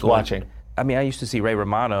 I was just watching. I mean, I used to see Ray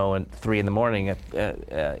Romano at 3 a.m.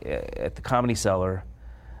 at the Comedy Cellar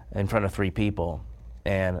in front of 3 people,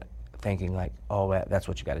 and thinking like, oh, that's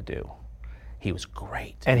what you got to do. He was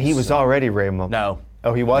great. And he was already Ray Romano? No.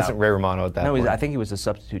 Oh, he wasn't Ray Romano at that point? No, I think he was a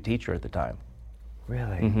substitute teacher at the time.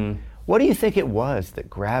 Really? Mm-hmm. What do you think it was that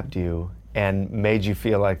grabbed you and made you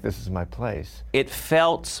feel like this is my place? It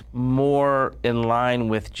felt more in line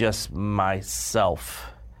with just myself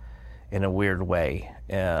in a weird way.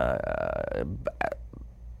 It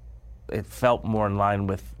felt more in line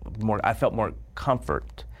with I felt more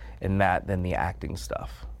comfort in that than the acting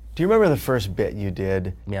stuff. Do you remember the first bit you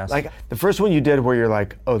did? Yes. Like the first one you did where you're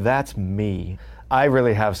like, oh, that's me. I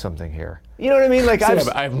really have something here. You know what I mean? Like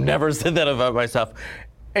I've never said that about myself.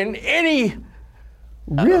 In any...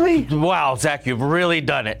 Really? Wow, Zach, you've really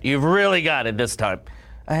done it. You've really got it this time.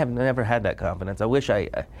 I have never had that confidence. I wish I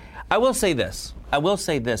will say this. I will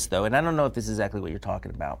say this, though, and I don't know if this is exactly what you're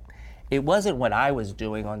talking about. It wasn't what I was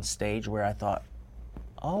doing on stage where I thought,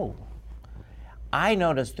 oh, I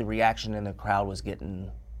noticed the reaction in the crowd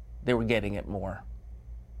they were getting it more.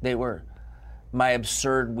 They were, my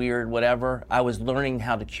absurd, weird, whatever, I was learning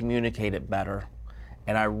how to communicate it better.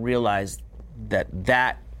 And I realized that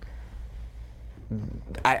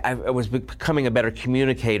I was becoming a better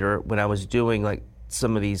communicator when I was doing like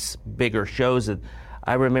some of these bigger shows. That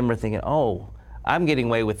I remember thinking, oh, I'm getting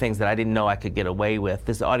away with things that I didn't know I could get away with.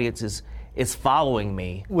 This audience is following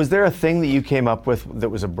me. Was there a thing that you came up with that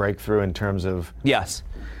was a breakthrough in terms of? Yes.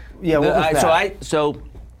 Yeah. What was that? So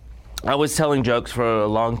I was telling jokes for a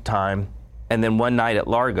long time, and then one night at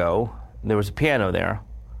Largo, there was a piano there.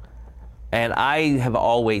 And I have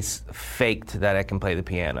always faked that I can play the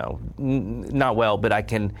piano. Not well, but I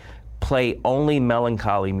can play only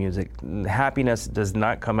melancholy music. Happiness does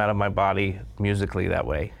not come out of my body musically that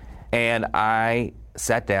way. And I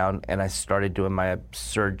sat down and I started doing my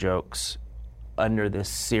absurd jokes under this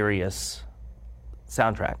serious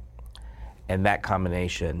soundtrack. And that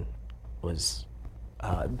combination was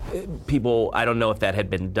people, I don't know if that had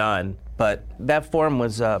been done, but that form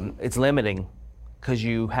was, it's limiting because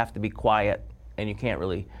you have to be quiet and you can't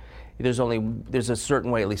really, there's a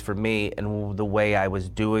certain way, at least for me, and the way I was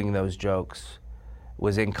doing those jokes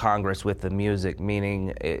was incongruous with the music,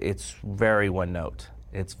 meaning it's very one note.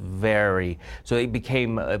 It's very, so it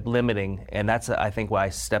became limiting, and that's, I think, why I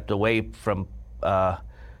stepped away from, the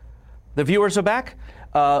viewers are back?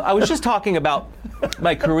 I was just talking about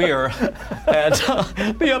my career and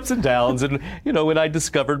the ups and downs, and when I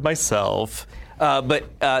discovered myself. But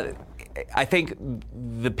I think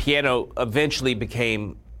the piano eventually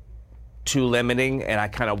became too limiting, and I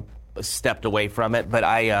kind of stepped away from it. But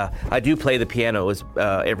I do play the piano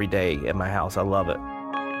every day in my house. I love it.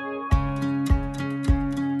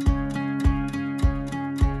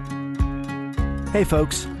 Hey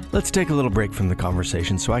folks, let's take a little break from the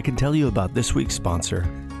conversation so I can tell you about this week's sponsor,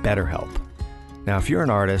 BetterHelp. Now, if you're an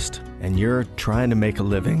artist and you're trying to make a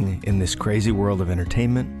living in this crazy world of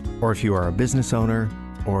entertainment, or if you are a business owner,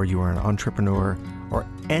 or you are an entrepreneur, or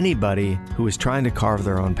anybody who is trying to carve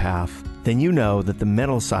their own path, then you know that the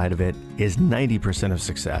mental side of it is 90% of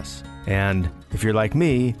success. And if you're like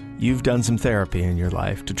me, you've done some therapy in your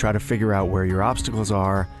life to try to figure out where your obstacles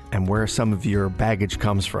are and where some of your baggage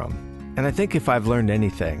comes from. And I think if I've learned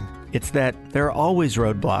anything, it's that there are always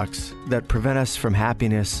roadblocks that prevent us from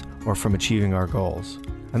happiness or from achieving our goals.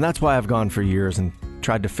 And that's why I've gone for years and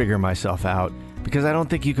tried to figure myself out, because I don't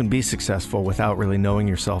think you can be successful without really knowing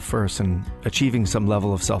yourself first and achieving some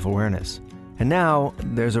level of self-awareness. And now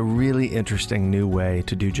there's a really interesting new way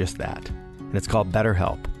to do just that, and it's called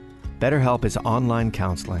BetterHelp. BetterHelp is online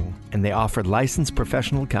counseling, and they offer licensed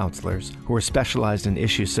professional counselors who are specialized in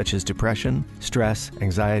issues such as depression, stress,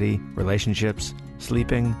 anxiety, relationships,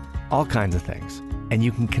 sleeping, all kinds of things. And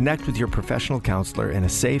you can connect with your professional counselor in a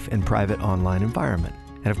safe and private online environment.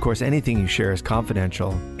 And of course, anything you share is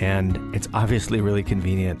confidential, and it's obviously really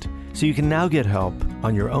convenient. So you can now get help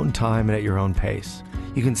on your own time and at your own pace.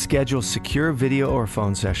 You can schedule secure video or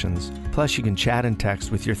phone sessions, plus you can chat and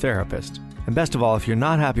text with your therapist. And best of all, if you're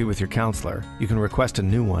not happy with your counselor, you can request a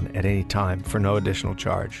new one at any time for no additional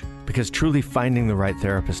charge. Because truly finding the right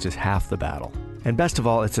therapist is half the battle. And best of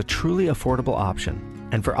all, it's a truly affordable option.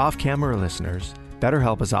 And for off-camera listeners,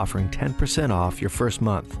 BetterHelp is offering 10% off your first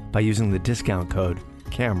month by using the discount code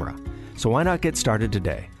CAMERA. So why not get started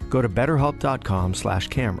today? Go to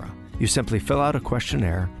betterhelp.com/camera. You simply fill out a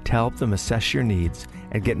questionnaire to help them assess your needs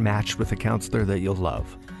and get matched with a counselor that you'll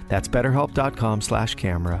love. That's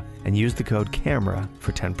betterhelp.com/camera and use the code CAMERA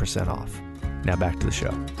for 10% off. Now back to the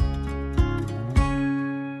show.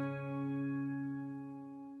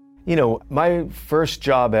 My first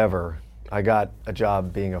job ever, I got a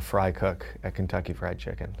job being a fry cook at Kentucky Fried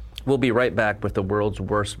Chicken. We'll be right back with the world's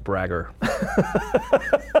worst bragger.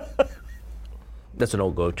 That's an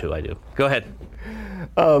old go-to I do. Go ahead.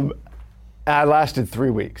 I lasted 3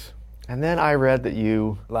 weeks. And then I read that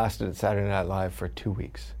you lasted at Saturday Night Live for 2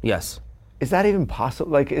 weeks. Yes. Is that even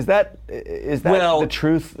possible? Is that the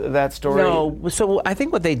truth of that story? No. So I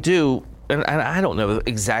think what they do, and I don't know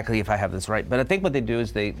exactly if I have this right, but I think what they do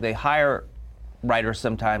is they hire writers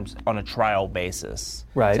sometimes on a trial basis.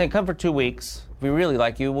 Right. Saying, come for 2 weeks. If we really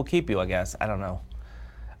like you, we'll keep you, I guess. I don't know.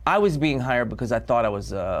 I was being hired because I thought I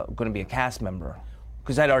was going to be a cast member,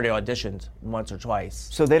 because I'd already auditioned once or twice.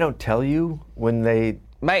 So they don't tell you when they...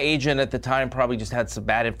 My agent at the time probably just had some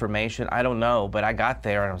bad information. I don't know, but I got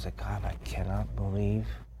there and I was like, God, I cannot believe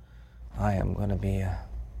I am going to be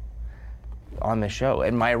on the show.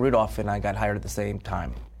 And Maya Rudolph and I got hired at the same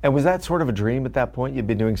time. And was that sort of a dream at that point? You'd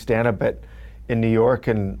been doing stand-up in New York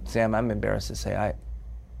and... Sam, I'm embarrassed to say I'm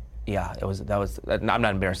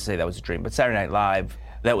not embarrassed to say that was a dream, but Saturday Night Live,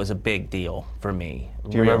 that was a big deal for me.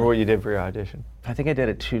 Do you remember what you did for your audition? I think I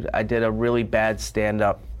did a really bad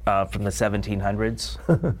stand-up from the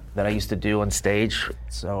 1700s that I used to do on stage.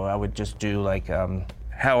 So I would just do like,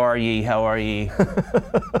 how are ye? How are ye?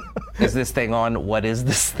 Is this thing on? What is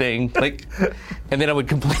this thing? Like, and then I would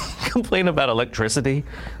complain about electricity.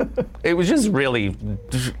 It was just really.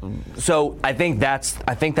 So I think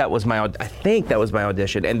that was my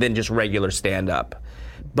audition, and then just regular stand-up.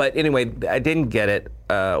 But anyway, I didn't get it.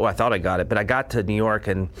 Well, I thought I got it, but I got to New York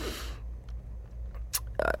and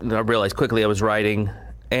I realized quickly I was writing.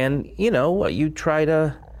 And, you try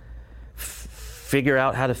to figure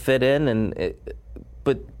out how to fit in,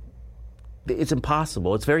 but it's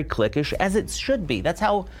impossible. It's very cliquish, as it should be. That's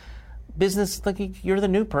how business, like, you're the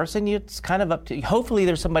new person. It's kind of up to you. Hopefully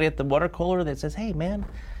there's somebody at the water cooler that says, hey, man,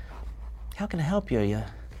 how can I help you?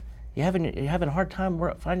 You're having a hard time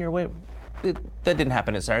finding your way. That didn't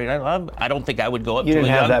happen at Saturday Night Live. I don't think I would go up to a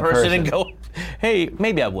young person and go, hey,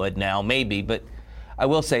 maybe I would now, maybe, but... I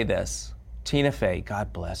will say this. Tina Fey,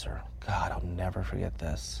 God bless her. God, I'll never forget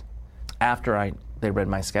this. After they read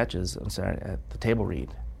my sketches at the table read,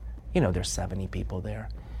 there's 70 people there.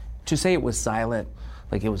 To say it was silent,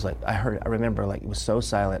 like it was like, I remember like it was so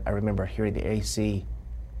silent, I remember hearing the AC,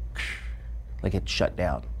 like it shut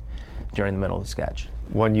down during the middle of the sketch.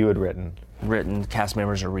 One you had written. Cast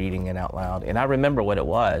members are reading it out loud. And I remember what it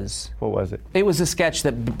was. What was it? It was a sketch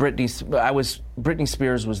that Britney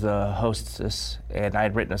Spears was the hostess, and I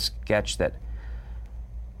had written a sketch that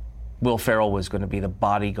Will Ferrell was going to be the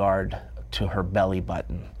bodyguard to her belly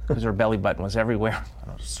button, because her belly button was everywhere.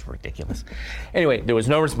 Oh, it's ridiculous. Anyway, there was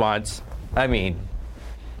no response. And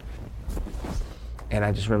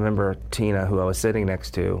I just remember Tina, who I was sitting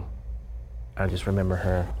next to, I just remember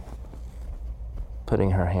her putting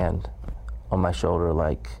her hand on my shoulder,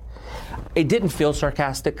 like, it didn't feel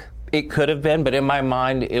sarcastic. It could have been, but in my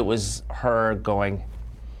mind, it was her going,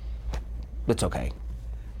 it's okay.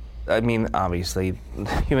 I mean, obviously,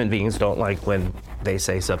 human beings don't like when they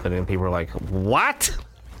say something and people are like, what?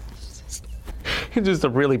 It's just a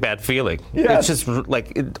really bad feeling. Yes. It's just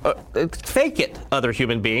like, fake it, other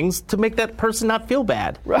human beings, to make that person not feel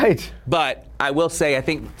bad. Right. But I will say, I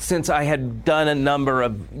think since I had done a number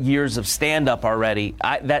of years of stand-up already,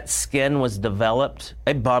 that skin was developed.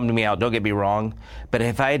 It bummed me out, don't get me wrong. But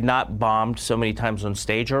if I had not bombed so many times on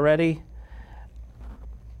stage already,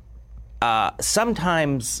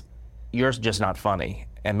 sometimes you're just not funny.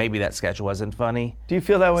 And maybe that sketch wasn't funny. Do you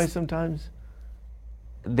feel that way sometimes?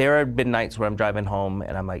 There have been nights where I'm driving home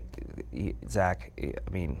and I'm like, Zach,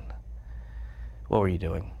 I mean, what were you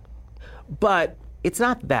doing? But it's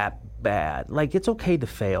not that bad. Like, it's okay to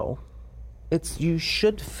fail. You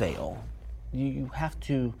should fail. You have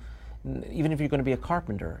to, even if you're going to be a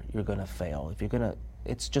carpenter, you're going to fail.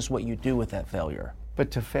 It's just what you do with that failure.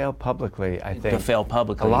 But to fail publicly, I think. To fail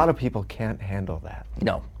publicly. A lot of people can't handle that.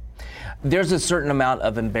 No. There's a certain amount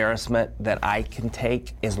of embarrassment that I can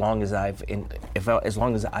take as long as I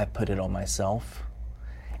put it on myself.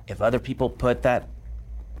 If other people put that,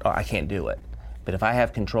 I can't do it. But if I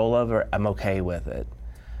have control over it, I'm okay with it.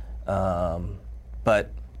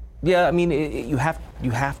 But yeah, I mean, you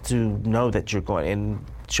have to know that you're going in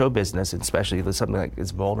show business, especially with something like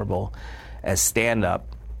as vulnerable as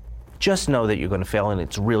stand-up. Just know that you're going to fail, and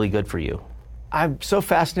it's really good for you. I'm so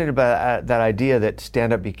fascinated by that idea that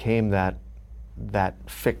stand-up became that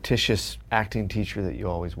fictitious acting teacher that you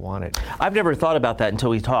always wanted. I've never thought about that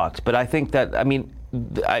until we talked, but I think that,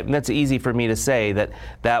 that's easy for me to say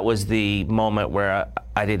that was the moment where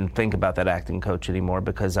I didn't think about that acting coach anymore,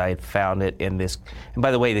 because I had found it in this. And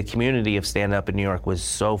by the way, the community of stand-up in New York was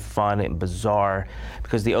so fun and bizarre,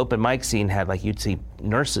 because the open mic scene had, like, you'd see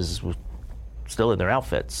nurses still in their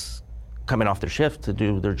outfits coming off their shift to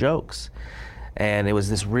do their jokes. And it was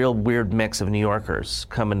this real weird mix of New Yorkers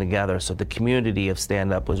coming together. So the community of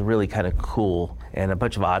stand-up was really kind of cool, and a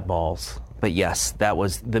bunch of oddballs. But yes, that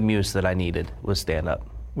was the muse that I needed, was stand-up.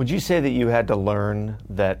 Would you say that you had to learn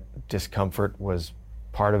that discomfort was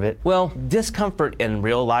part of it? Well, discomfort in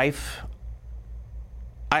real life,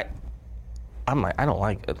 I don't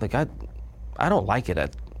like it. Like, I don't like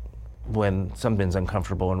it when something's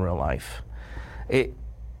uncomfortable in real life. It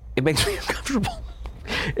makes me uncomfortable.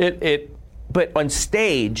 But on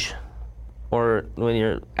stage, or when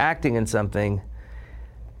you're acting in something,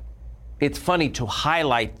 it's funny to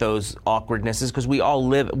highlight those awkwardnesses, because we all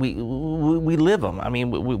live, we live them. I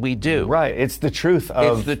mean, we do. Right. It's the truth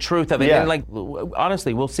of. It's the truth of it. Yeah. And like,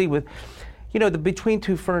 honestly, we'll see with, the Between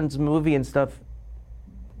Two Ferns movie and stuff.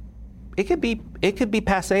 It could be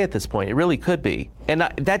passé at this point. It really could be, and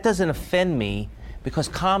that doesn't offend me, because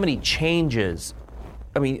comedy changes.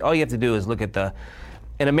 I mean, all you have to do is look at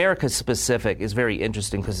and America specific is very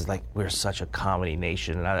interesting, because it's like, we're such a comedy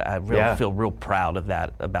nation, and I really feel real proud of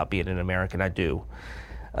that, about being an American. I do.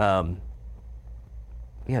 Then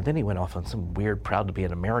he went off on some weird proud to be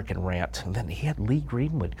an American rant, and then he had Lee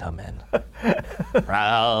Greenwood come in.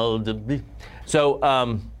 Proud to be. So,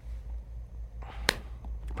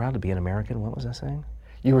 proud to be an American, what was I saying?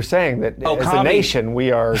 You were saying that as comedy. a nation,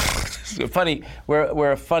 we are. Funny,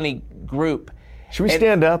 we're a funny group. Should we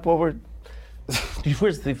stand up while we're.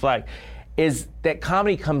 Where's the flag? Is that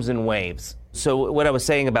comedy comes in waves. So what I was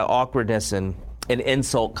saying about awkwardness and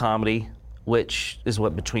insult comedy, which is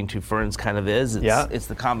what Between Two Ferns kind of is. It's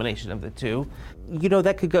the combination of the two.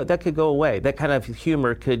 That could go away. That kind of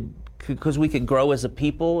humor could, because we could grow as a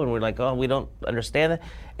people, and we're like, oh, we don't understand it,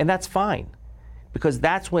 and that's fine, because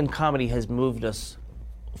that's when comedy has moved us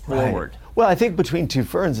forward. Right. Well, I think Between Two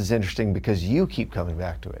Ferns is interesting because you keep coming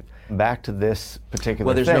back to it. Back to this particular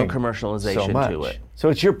Well, there's thing no commercialization so to it. So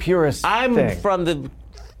it's your purest I'm thing. from the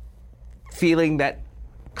feeling that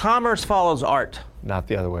Commerce follows art. Not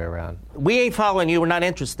the other way around. We ain't following you, we're not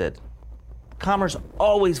interested. Commerce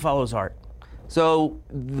always follows art. So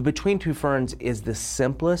the Between Two Ferns is the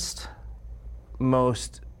simplest,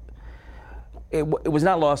 most... It was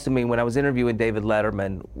not lost to me when I was interviewing David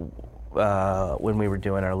Letterman when we were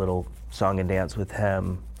doing our little song and dance with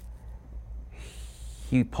him.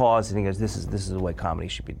 He paused and he goes, this is the way comedy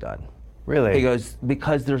should be done. Really? He goes,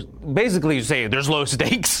 because there's, basically you're saying there's low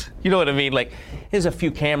stakes. You know what I mean? Like, there's a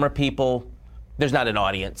few camera people, there's not an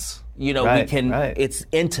audience. You know, Right, we can, right. it's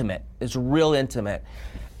intimate. It's real intimate.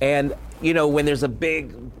 And, you know, when there's a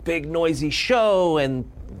big noisy show and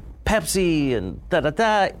Pepsi and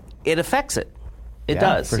da-da-da, it affects it. It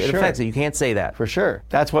does. for It sure. affects it. You can't say that. For sure.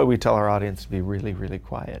 That's why we tell our audience to be really, really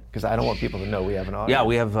quiet, because I don't want people to know we have an audience. Yeah,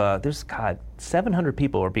 we have, there's, 700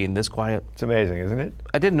 people are being this quiet. It's amazing, isn't it?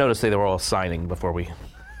 I did notice they were all signing before we.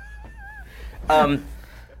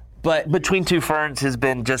 But Between Two Ferns has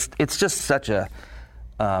been it's just such a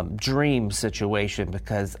dream situation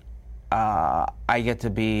because I get to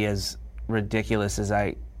be as ridiculous as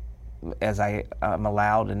I am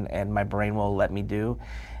allowed and my brain will let me do.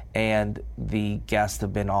 And the guests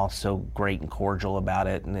have been all so great and cordial about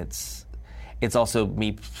it. And it's also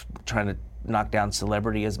me trying to knock down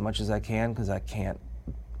celebrity as much as I can because I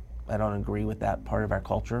don't agree with that part of our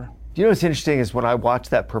culture. You know what's interesting is when I watch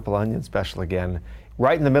that Purple Onion special again,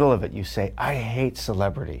 right in the middle of it, you say, I hate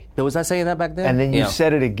celebrity. Was I saying that back then? And then you Yeah.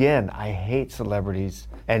 said it again, I hate celebrities.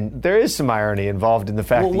 And there is some irony involved in the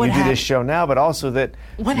fact Well, that what you do hap- this show now, but also that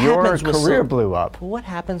What your happens with career blew up. What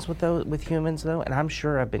happens with humans, though, and I'm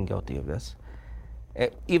sure I've been guilty of this,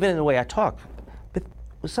 even in the way I talk, but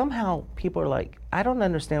somehow people are like, I don't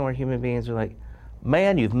understand where human beings are like,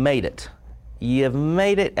 man, you've made it. You've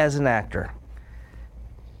made it as an actor.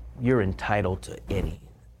 You're entitled to any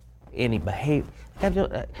behavior.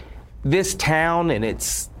 This town and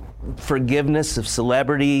its forgiveness of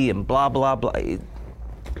celebrity and blah, blah, blah.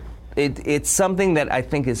 It's something that I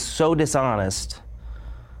think is so dishonest.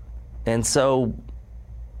 And so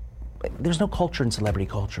there's no culture in celebrity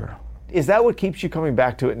culture. Is that what keeps you coming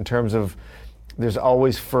back to it in terms of there's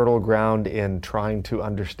always fertile ground in trying to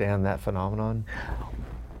understand that phenomenon?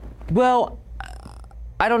 Well,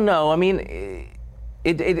 I don't know. I mean,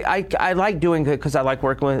 I like doing it because I like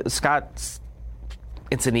working with Scott.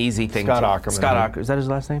 It's an easy thing. Scott Aukerman. Scott Aukerman. Is that his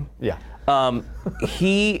last name? Yeah.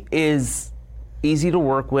 He is easy to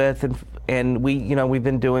work with, and we've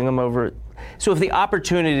been doing them over. So if the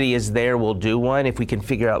opportunity is there, we'll do one. If we can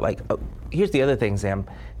figure out, like, here's the other thing, Sam,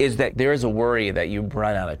 is that there is a worry that you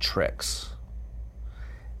run out of tricks.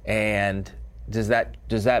 And does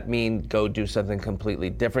that mean go do something completely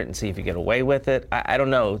different and see if you get away with it? I don't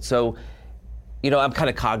know. So, I'm kind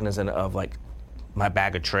of cognizant of, like, my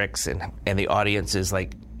bag of tricks and the audience's,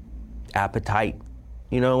 like, appetite.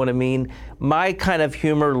 You know what I mean? My kind of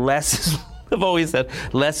humor, I've always said,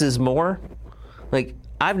 less is more. Like,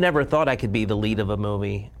 I've never thought I could be the lead of a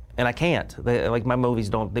movie, and I can't. My movies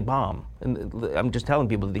they bomb. And I'm just telling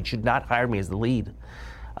people they should not hire me as the lead.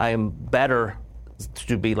 I am better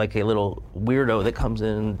to be like a little weirdo that comes in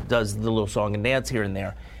and does the little song and dance here and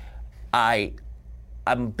there.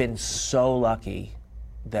 I've been so lucky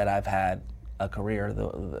that I've had a career.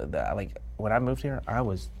 Like, when I moved here,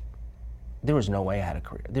 there was no way I had a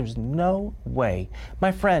career. There was no way.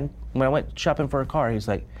 My friend, when I went shopping for a car, he was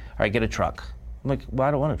like, all right, get a truck. I'm like, well,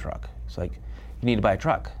 I don't want a truck. He's like, you need to buy a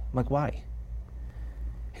truck. I'm like, why?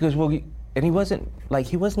 He goes, well, and he wasn't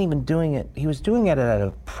even doing it. He was doing it out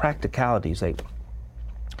of practicality. He's like,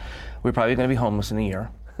 we're probably going to be homeless in a year,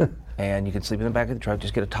 and you can sleep in the back of the truck,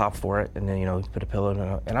 just get a top for it, and then, put a pillow in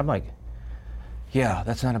it. And I'm like, yeah,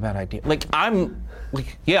 that's not a bad idea.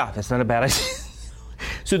 Yeah, that's not a bad idea.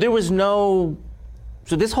 So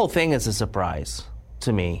so this whole thing is a surprise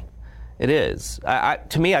to me. It is.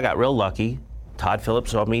 To me, I got real lucky. Todd Phillips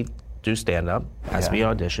saw me do stand-up, asked me to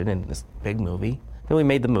audition in this big movie. Then we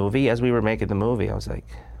made the movie. As we were making the movie, I was like,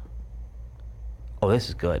 oh, this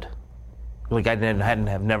is good. Like, I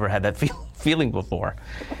never had that feeling before.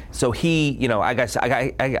 So I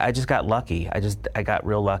just got lucky. I got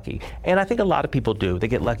real lucky. And I think a lot of people do. They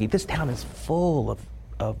get lucky. This town is full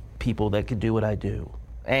of people that could do what I do.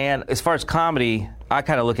 And as far as comedy, I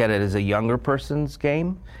kind of look at it as a younger person's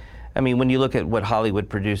game. I mean, when you look at what Hollywood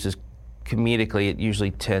produces comedically, it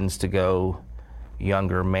usually tends to go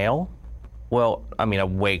younger male. Well, I mean,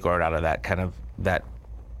 I'm way grown out of that kind of, that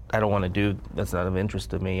I don't want to do, that's not of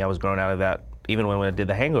interest to me. I was grown out of that. Even when I did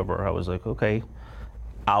The Hangover, I was like, okay,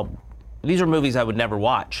 these are movies I would never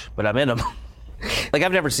watch, but I'm in them. Like,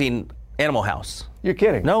 I've never seen Animal House. You're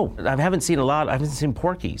kidding. No, I haven't seen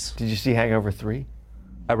Porky's. Did you see Hangover 3?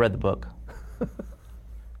 I read the book.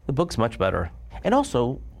 The book's much better. And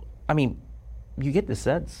also, I mean, you get the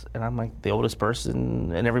sets, and I'm like the oldest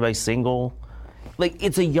person, and everybody's single. Like,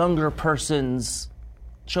 it's a younger person's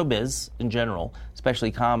showbiz in general,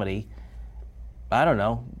 especially comedy. I don't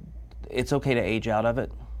know. It's okay to age out of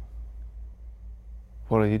it.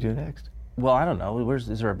 What do you do next? Well, I don't know.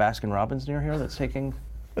 Is there a Baskin Robbins near here that's taking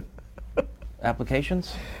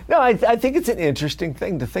applications? No, I think it's an interesting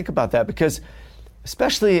thing to think about that, because,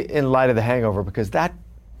 especially in light of The Hangover, because that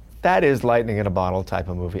is lightning in a bottle type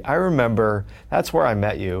of movie. I remember that's where I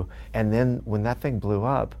met you, and then when that thing blew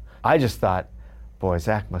up, I just thought, boy,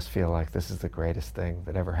 Zach must feel like this is the greatest thing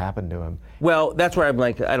that ever happened to him. Well, that's where I'm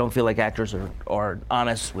like, I don't feel like actors are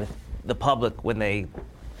honest with the public when they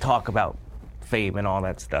talk about fame and all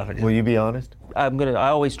that stuff. Will you be honest? I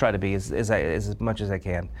always try to be as much as I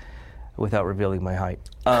can without revealing my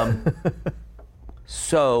height.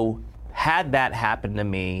 So had that happened to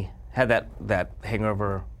me, had that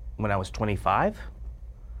hangover when I was 25,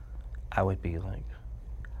 I would be like,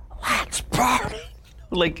 let's party.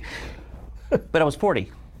 Like, but I was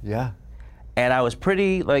 40. Yeah. And I was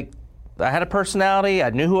pretty, like, I had a personality,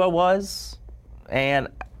 I knew who I was, and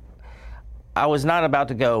I was not about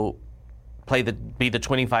to go be the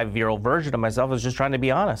 25-year-old version of myself. I was just trying to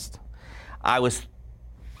be honest. I was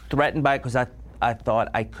threatened by it because I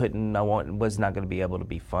thought was not going to be able to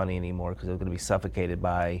be funny anymore, because I was going to be suffocated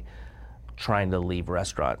by trying to leave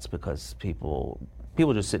restaurants, because people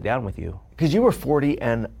just sit down with you. Because you were 40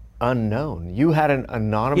 and unknown. You had an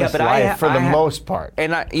anonymous life for the most part.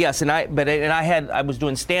 And I was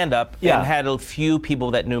doing stand-up and had a few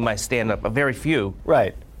people that knew my stand-up, a very few.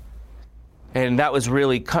 Right. And that was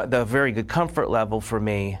really the very good comfort level for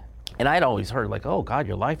me. And I'd always heard, like, oh, God,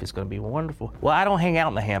 your life is going to be wonderful. Well, I don't hang out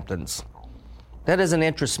in the Hamptons. That doesn't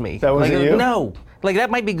interest me. That wasn't you? No. Like,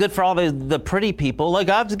 that might be good for all the pretty people. Like,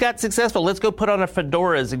 I've got successful. Let's go put on our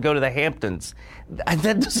fedoras and go to the Hamptons. That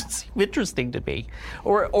doesn't seem interesting to me.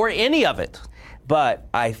 Or any of it. But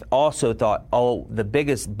I also thought, the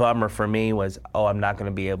biggest bummer for me was, I'm not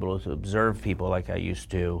going to be able to observe people like I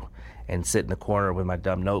used to and sit in the corner with my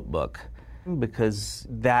dumb notebook. Because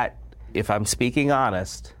that, if I'm speaking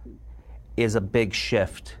honest, is a big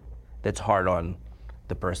shift that's hard on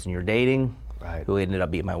the person you're dating, right, who ended up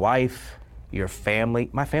being my wife, your family.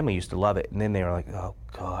 My family used to love it, and then they were like, oh,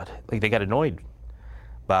 God. Like, they got annoyed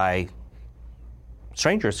by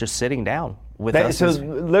strangers just sitting down with us. So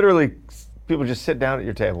literally, people just sit down at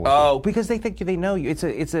your table with you. Because they think they know you.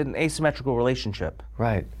 It's an asymmetrical relationship.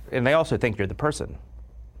 Right. And they also think you're the person.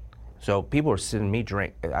 So people were sending me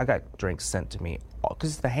I got drinks sent to me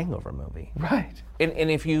because it's the Hangover movie. Right. And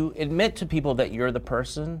if you admit to people that you're the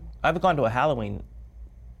person, I've gone to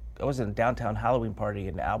I was in a downtown Halloween party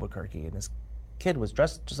in Albuquerque, and this kid was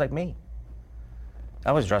dressed just like me.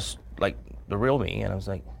 I was dressed like the real me, and I was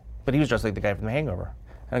like, but he was dressed like the guy from the Hangover.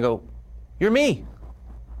 And I go, you're me.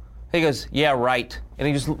 He goes, yeah, right. And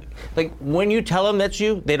he just, like, when you tell them that's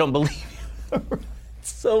you, they don't believe you.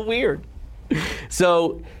 It's so weird.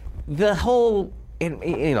 So the whole,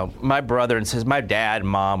 my brother and my dad and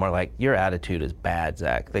mom are like, your attitude is bad,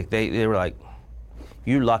 Zach. They were like,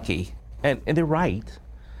 you lucky. And they're right.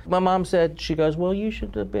 My mom said, she goes, well, you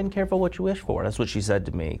should have been careful what you wish for. That's what she said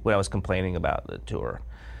to me when I was complaining about the tour.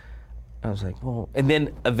 I was like, well, and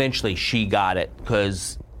then eventually she got it,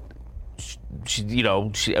 because she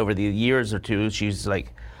over the years or two, she's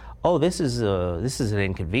like, oh, this is an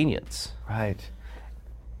inconvenience. Right.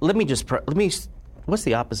 What's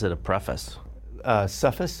the opposite of preface?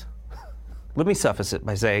 Suffice? Let me suffice it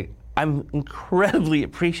by saying I'm incredibly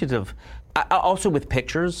appreciative. Also with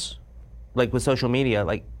pictures, like with social media,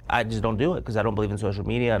 like I just don't do it because I don't believe in social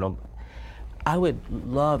media. I would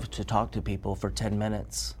love to talk to people for 10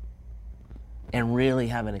 minutes and really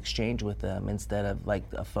have an exchange with them instead of like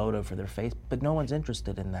a photo for their face, but no one's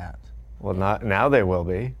interested in that. Well, now they will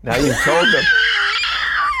be. Now you've told them.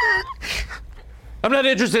 I'm not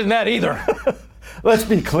interested in that either. Let's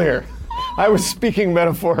be clear. I was speaking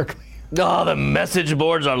metaphorically. Oh, the message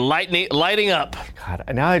boards are lighting up. God,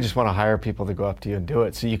 now I just want to hire people to go up to you and do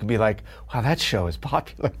it, so you can be like, wow, that show is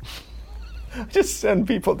popular. Just send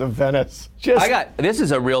people to Venice. This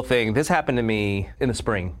is a real thing. This happened to me in the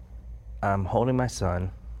spring. I'm holding my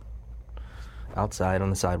son outside on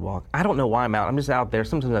the sidewalk. I don't know why I'm out. I'm just out there.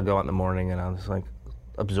 Sometimes I go out in the morning and I'm just like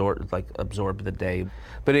absorb the day.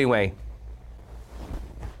 But anyway,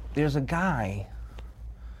 there's a guy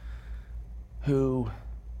who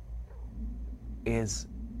is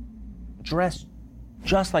dressed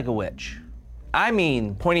just like a witch. I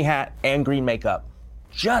mean, pointy hat and green makeup,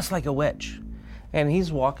 just like a witch. And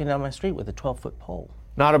he's walking down my street with a 12-foot pole.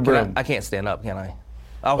 Not a broom. I can't stand up, can I?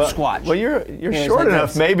 I'll squatch. Well, you're he's short like enough,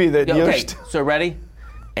 this. maybe that Yeah, you're. okay, so ready?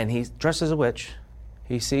 And he's dressed as a witch.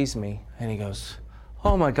 He sees me and he goes,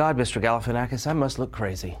 "Oh my God, Mr. Galifianakis, I must look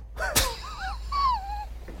crazy."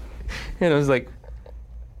 And I was like,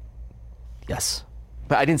 "Yes."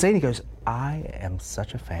 But I didn't say anything. He goes, "I am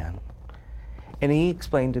such a fan." And he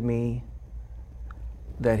explained to me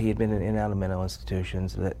that he had been in and out of mental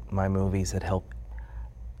institutions, that my movies had helped.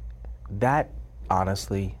 That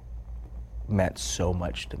honestly meant so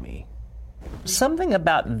much to me. Something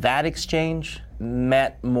about that exchange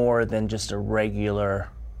meant more than just a regular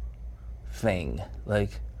thing.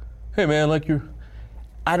 Like, "Hey man, like you're..."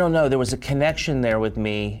 I don't know, there was a connection there with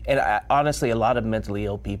me. And honestly, a lot of mentally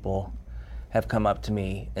ill people have come up to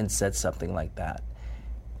me and said something like that.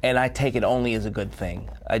 And I take it only as a good thing.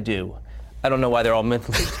 I do. I don't know why they're all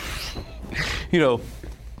mentally,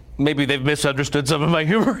 maybe they've misunderstood some of my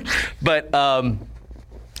humor, but I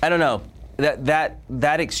don't know.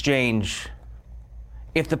 That exchange,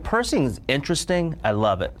 if the person's interesting, I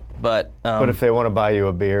love it. But if they want to buy you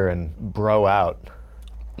a beer and bro out,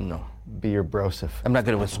 no, be your brosif. I'm not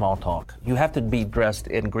good with small talk. You have to be dressed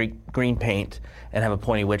in green paint and have a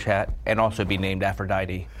pointy witch hat and also be named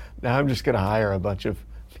Aphrodite. Now I'm just going to hire a bunch of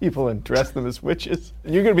people and dress them as witches.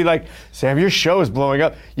 And you're going to be like, "Sam, your show is blowing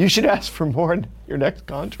up. You should ask for more in your next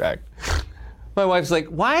contract." My wife's like,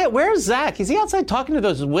 "Why? Where's Zach? Is he outside talking to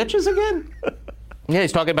those witches again?" Yeah,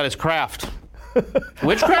 he's talking about his craft.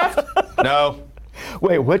 Witchcraft? No.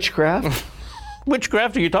 Wait, witchcraft?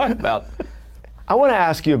 Witchcraft are you talking about? I want to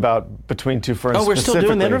ask you about Between Two Ferns. Oh, we're still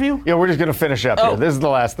doing the specifically. interview? Yeah, we're just going to finish up here. This is the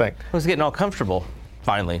last thing. I was getting all comfortable,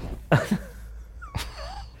 finally.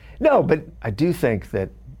 No, but I do think that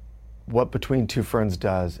what Between Two Ferns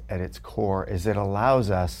does at its core is it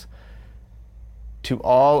allows us to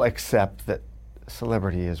all accept that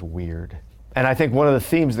celebrity is weird. And I think one of the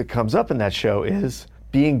themes that comes up in that show is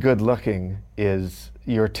being good looking is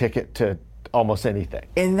your ticket to almost anything.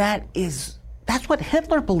 And that's what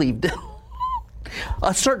Hitler believed.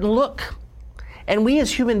 A certain look. And we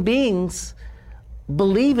as human beings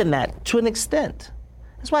believe in that to an extent.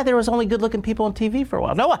 That's why there was only good looking people on TV for a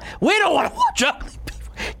while. No, we don't want to watch ugly people.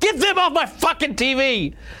 Get them off my fucking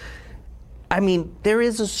TV. I mean, there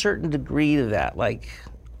is a certain degree to that. Like,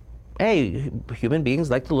 hey, human beings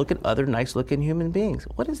like to look at other nice-looking human beings.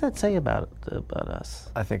 What does that say about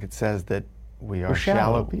us? I think it says that we're We're shallow.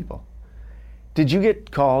 shallow people. Did you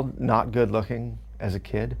get called not good looking as a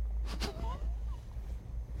kid?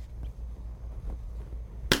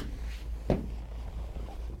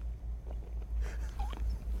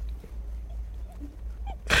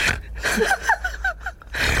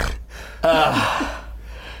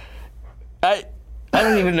 I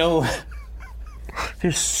don't even know.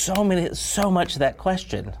 There's so much to that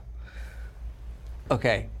question.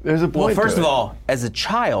 Okay. There's a point. Well, first to of it. all, as a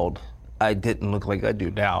child, I didn't look like I do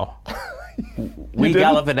now. We didn't?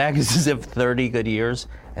 Galifianakis have 30 good years,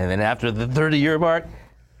 and then after the 30-year mark,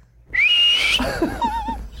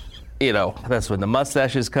 that's when the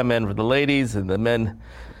mustaches come in for the ladies and the men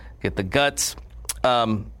get the guts.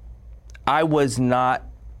 I was not.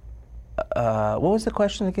 What was the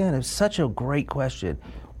question again? It was such a great question.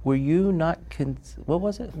 Were you not? What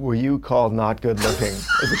was it? Were you called not good looking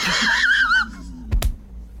as a kid?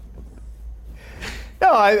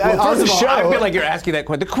 No, on the show. I feel like you're asking that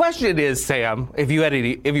question. The question is, Sam, if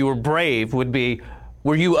you were brave, would be,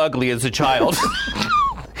 were you ugly as a child?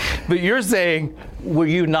 But you're saying, were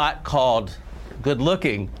you not called good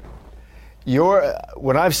looking?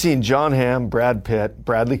 When I've seen John Hamm, Brad Pitt,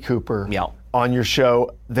 Bradley Cooper on your show,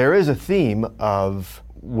 there is a theme of,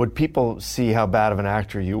 would people see how bad of an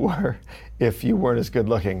actor you were if you weren't as good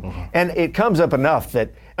looking? Mm-hmm. And it comes up enough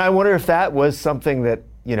that I wonder if that was something that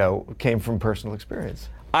came from personal experience.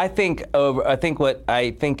 I think over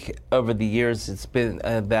the years, it's been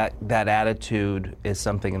that attitude is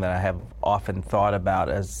something that I have often thought about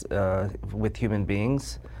as with human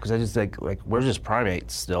beings, because I just think like we're just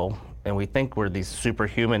primates still, and we think we're these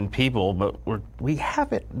superhuman people, but we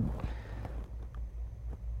haven't.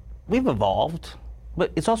 We've evolved.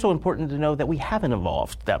 But it's also important to know that we haven't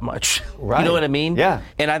evolved that much. Right. You know what I mean? Yeah.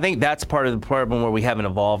 And I think that's part of the problem where we haven't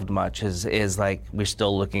evolved much is like we're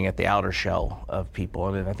still looking at the outer shell of people.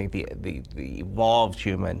 And I think the evolved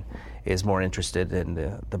human is more interested in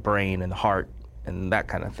the brain and the heart and that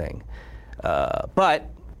kind of thing. But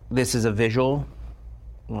this is a visual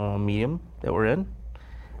medium that we're in.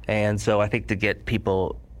 And so I think to get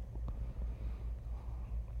people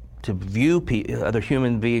to view other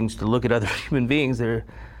human beings, to look at other human beings,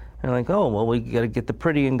 And like, oh, well, we got to get the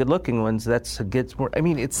pretty and good-looking ones. That's gets more. I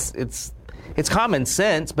mean, it's common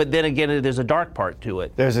sense, but then again, there's a dark part to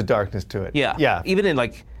it. There's a darkness to it. Yeah. Yeah. Even in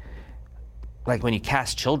like when you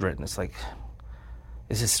cast children, it's like,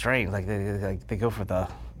 this is strange. Like they go for the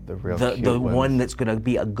real cute the ones. one that's going to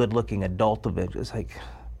be a good-looking adult of it. It's like,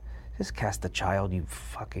 just cast a child, you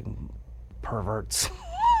fucking perverts.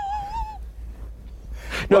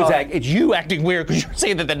 No, Well, Zach, it's you acting weird because you're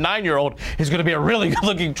saying that the 9-year-old is going to be a really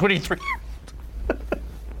good-looking 23.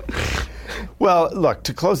 Well, look,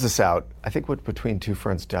 to close this out, I think what Between Two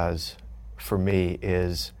Ferns does for me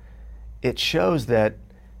is it shows that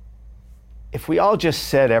if we all just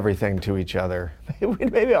said everything to each other,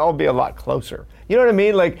 we'd maybe all be a lot closer. You know what I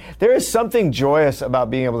mean? Like, there is something joyous about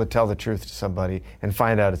being able to tell the truth to somebody and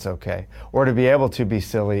find out it's okay. Or to be able to be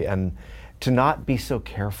silly and to not be so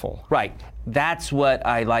careful. Right. That's what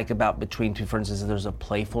I like about Between Two Ferns is there's a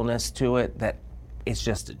playfulness to it that it's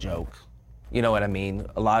just a joke. You know what I mean?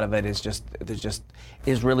 A lot of it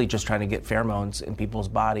is really just trying to get pheromones in people's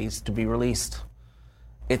bodies to be released.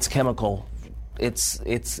 It's chemical.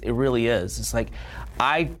 It really is. It's like,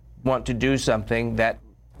 I want to do something that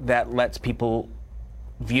lets people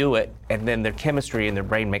view it, and then their chemistry in their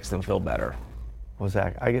brain makes them feel better. Well,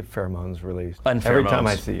 Zach, I get pheromones released Unpheromones. every time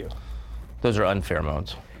I see you. Those are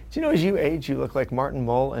unpheromones. Do you know, as you age, you look like Martin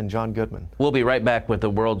Mull and John Goodman? We'll be right back with the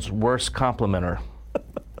world's worst complimenter.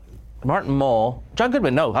 Martin Mull, John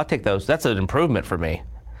Goodman, no, I'll take those. That's an improvement for me.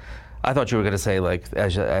 I thought you were going to say, like,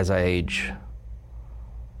 as I age,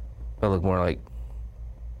 I look more like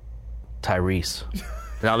Tyrese.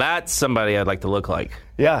 Now that's somebody I'd like to look like.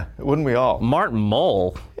 Yeah, wouldn't we all? Martin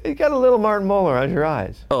Mull. You got a little Martin Mull around your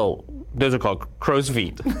eyes. Oh, those are called crow's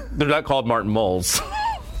feet. They're not called Martin Mulls.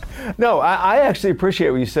 No, I actually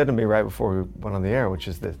appreciate what you said to me right before we went on the air, which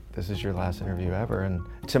is that this is your last interview ever. And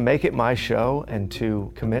to make it my show and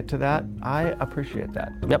to commit to that, I appreciate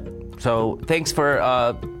that. Yep. So thanks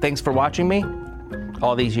for watching me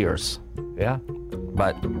all these years. Yeah.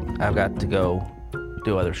 But I've got to go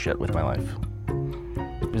do other shit with my life.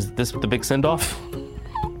 Is this the big send-off?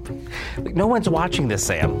 Like, no one's watching this,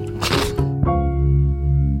 Sam.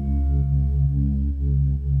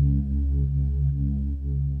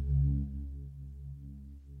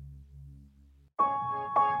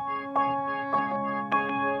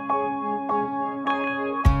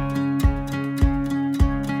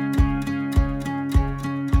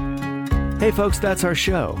 Hey folks, that's our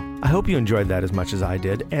show. I hope you enjoyed that as much as I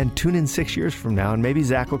did, and tune in 6 years from now and maybe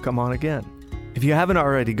Zach will come on again. If you haven't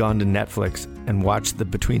already gone to Netflix and watched the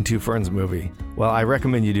Between Two Ferns movie, well, I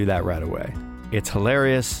recommend you do that right away. It's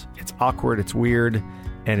hilarious, it's awkward, it's weird,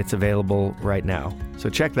 and it's available right now. So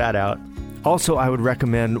check that out. Also, I would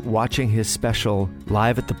recommend watching his special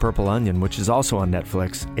Live at the Purple Onion, which is also on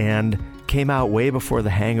Netflix and came out way before The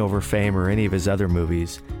Hangover fame or any of his other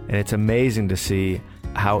movies. And it's amazing to see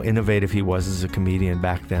how innovative he was as a comedian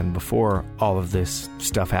back then before all of this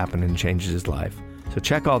stuff happened and changed his life. So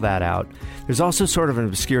check all that out. There's also sort of an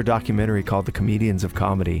obscure documentary called The Comedians of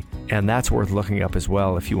Comedy, and that's worth looking up as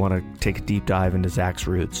well if you want to take a deep dive into Zach's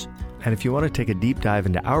roots. And if you want to take a deep dive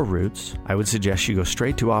into our roots, I would suggest you go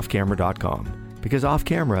straight to offcamera.com, because Off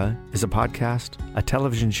Camera is a podcast, a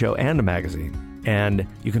television show, and a magazine. And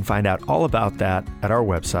you can find out all about that at our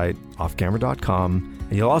website, offcamera.com.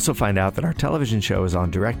 And you'll also find out that our television show is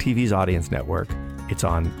on DirecTV's Audience Network. It's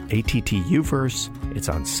on ATT Uverse. It's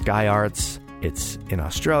on Sky Arts. It's in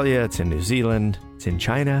Australia. It's in New Zealand. It's in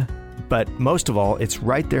China. But most of all, it's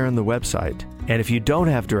right there on the website. And if you don't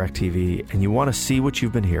have DirecTV and you want to see what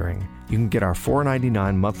you've been hearing, you can get our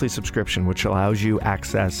 $4.99 monthly subscription, which allows you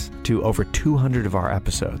access to over 200 of our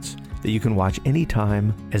episodes that you can watch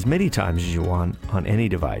anytime, as many times as you want, on any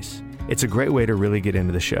device. It's a great way to really get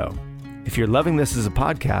into the show. If you're loving this as a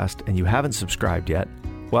podcast and you haven't subscribed yet,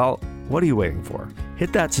 well, what are you waiting for?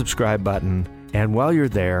 Hit that subscribe button, and while you're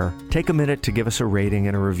there, take a minute to give us a rating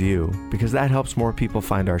and a review, because that helps more people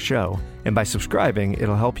find our show. And by subscribing,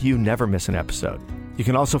 it'll help you never miss an episode. You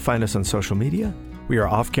can also find us on social media. We are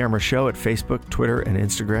Off Camera Show at Facebook, Twitter, and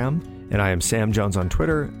Instagram. And I am Sam Jones on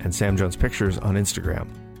Twitter and Sam Jones Pictures on Instagram.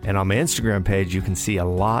 And on my Instagram page, you can see a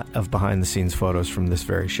lot of behind-the-scenes photos from this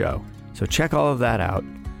very show. So check all of that out.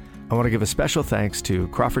 I want to give a special thanks to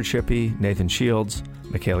Crawford Shippey, Nathan Shields,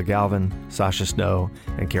 Michaela Galvin, Sasha Snow,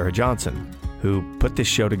 and Kara Johnson, who put this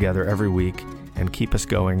show together every week and keep us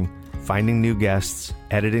going, finding new guests,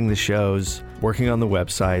 editing the shows, working on the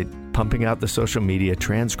website, pumping out the social media,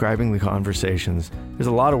 transcribing the conversations. There's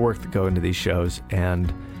a lot of work that go into these shows,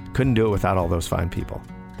 and couldn't do it without all those fine people.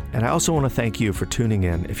 And I also want to thank you for tuning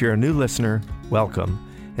in. If you're a new listener, welcome.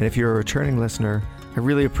 And if you're a returning listener, I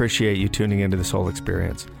really appreciate you tuning into this whole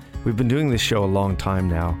experience. We've been doing this show a long time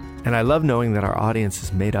now, and I love knowing that our audience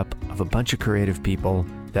is made up of a bunch of creative people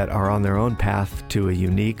that are on their own path to a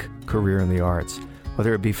unique career in the arts,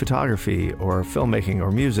 whether it be photography or filmmaking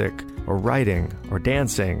or music or writing or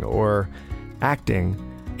dancing or acting.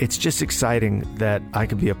 It's just exciting that I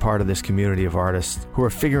could be a part of this community of artists who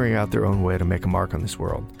are figuring out their own way to make a mark on this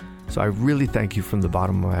world. So I really thank you from the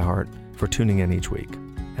bottom of my heart for tuning in each week.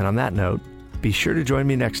 And on that note, be sure to join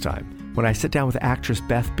me next time when I sit down with actress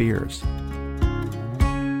Beth Beers.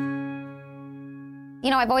 You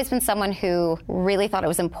know, I've always been someone who really thought it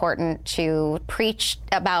was important to preach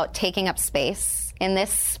about taking up space in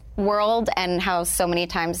this world and how so many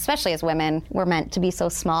times, especially as women, we're meant to be so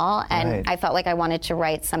small. And Right. I felt like I wanted to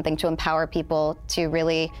write something to empower people to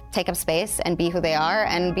really take up space and be who they are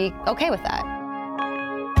and be okay with that.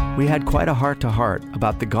 We had quite a heart-to-heart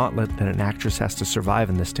about the gauntlet that an actress has to survive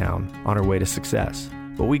in this town on her way to success.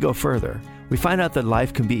 But we go further. We find out that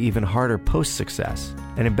life can be even harder post-success.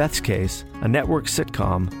 And in Beth's case, a network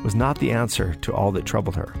sitcom was not the answer to all that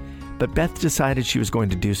troubled her. But Beth decided she was going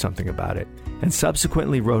to do something about it, and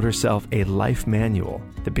subsequently wrote herself a life manual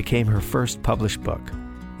that became her first published book.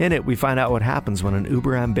 In it, we find out what happens when an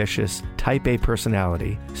uber-ambitious, type A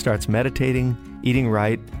personality starts meditating, eating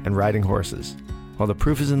right, and riding horses. Well, the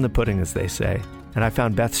proof is in the pudding, as they say, and I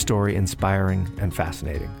found Beth's story inspiring and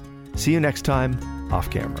fascinating. See you next time, off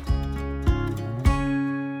camera.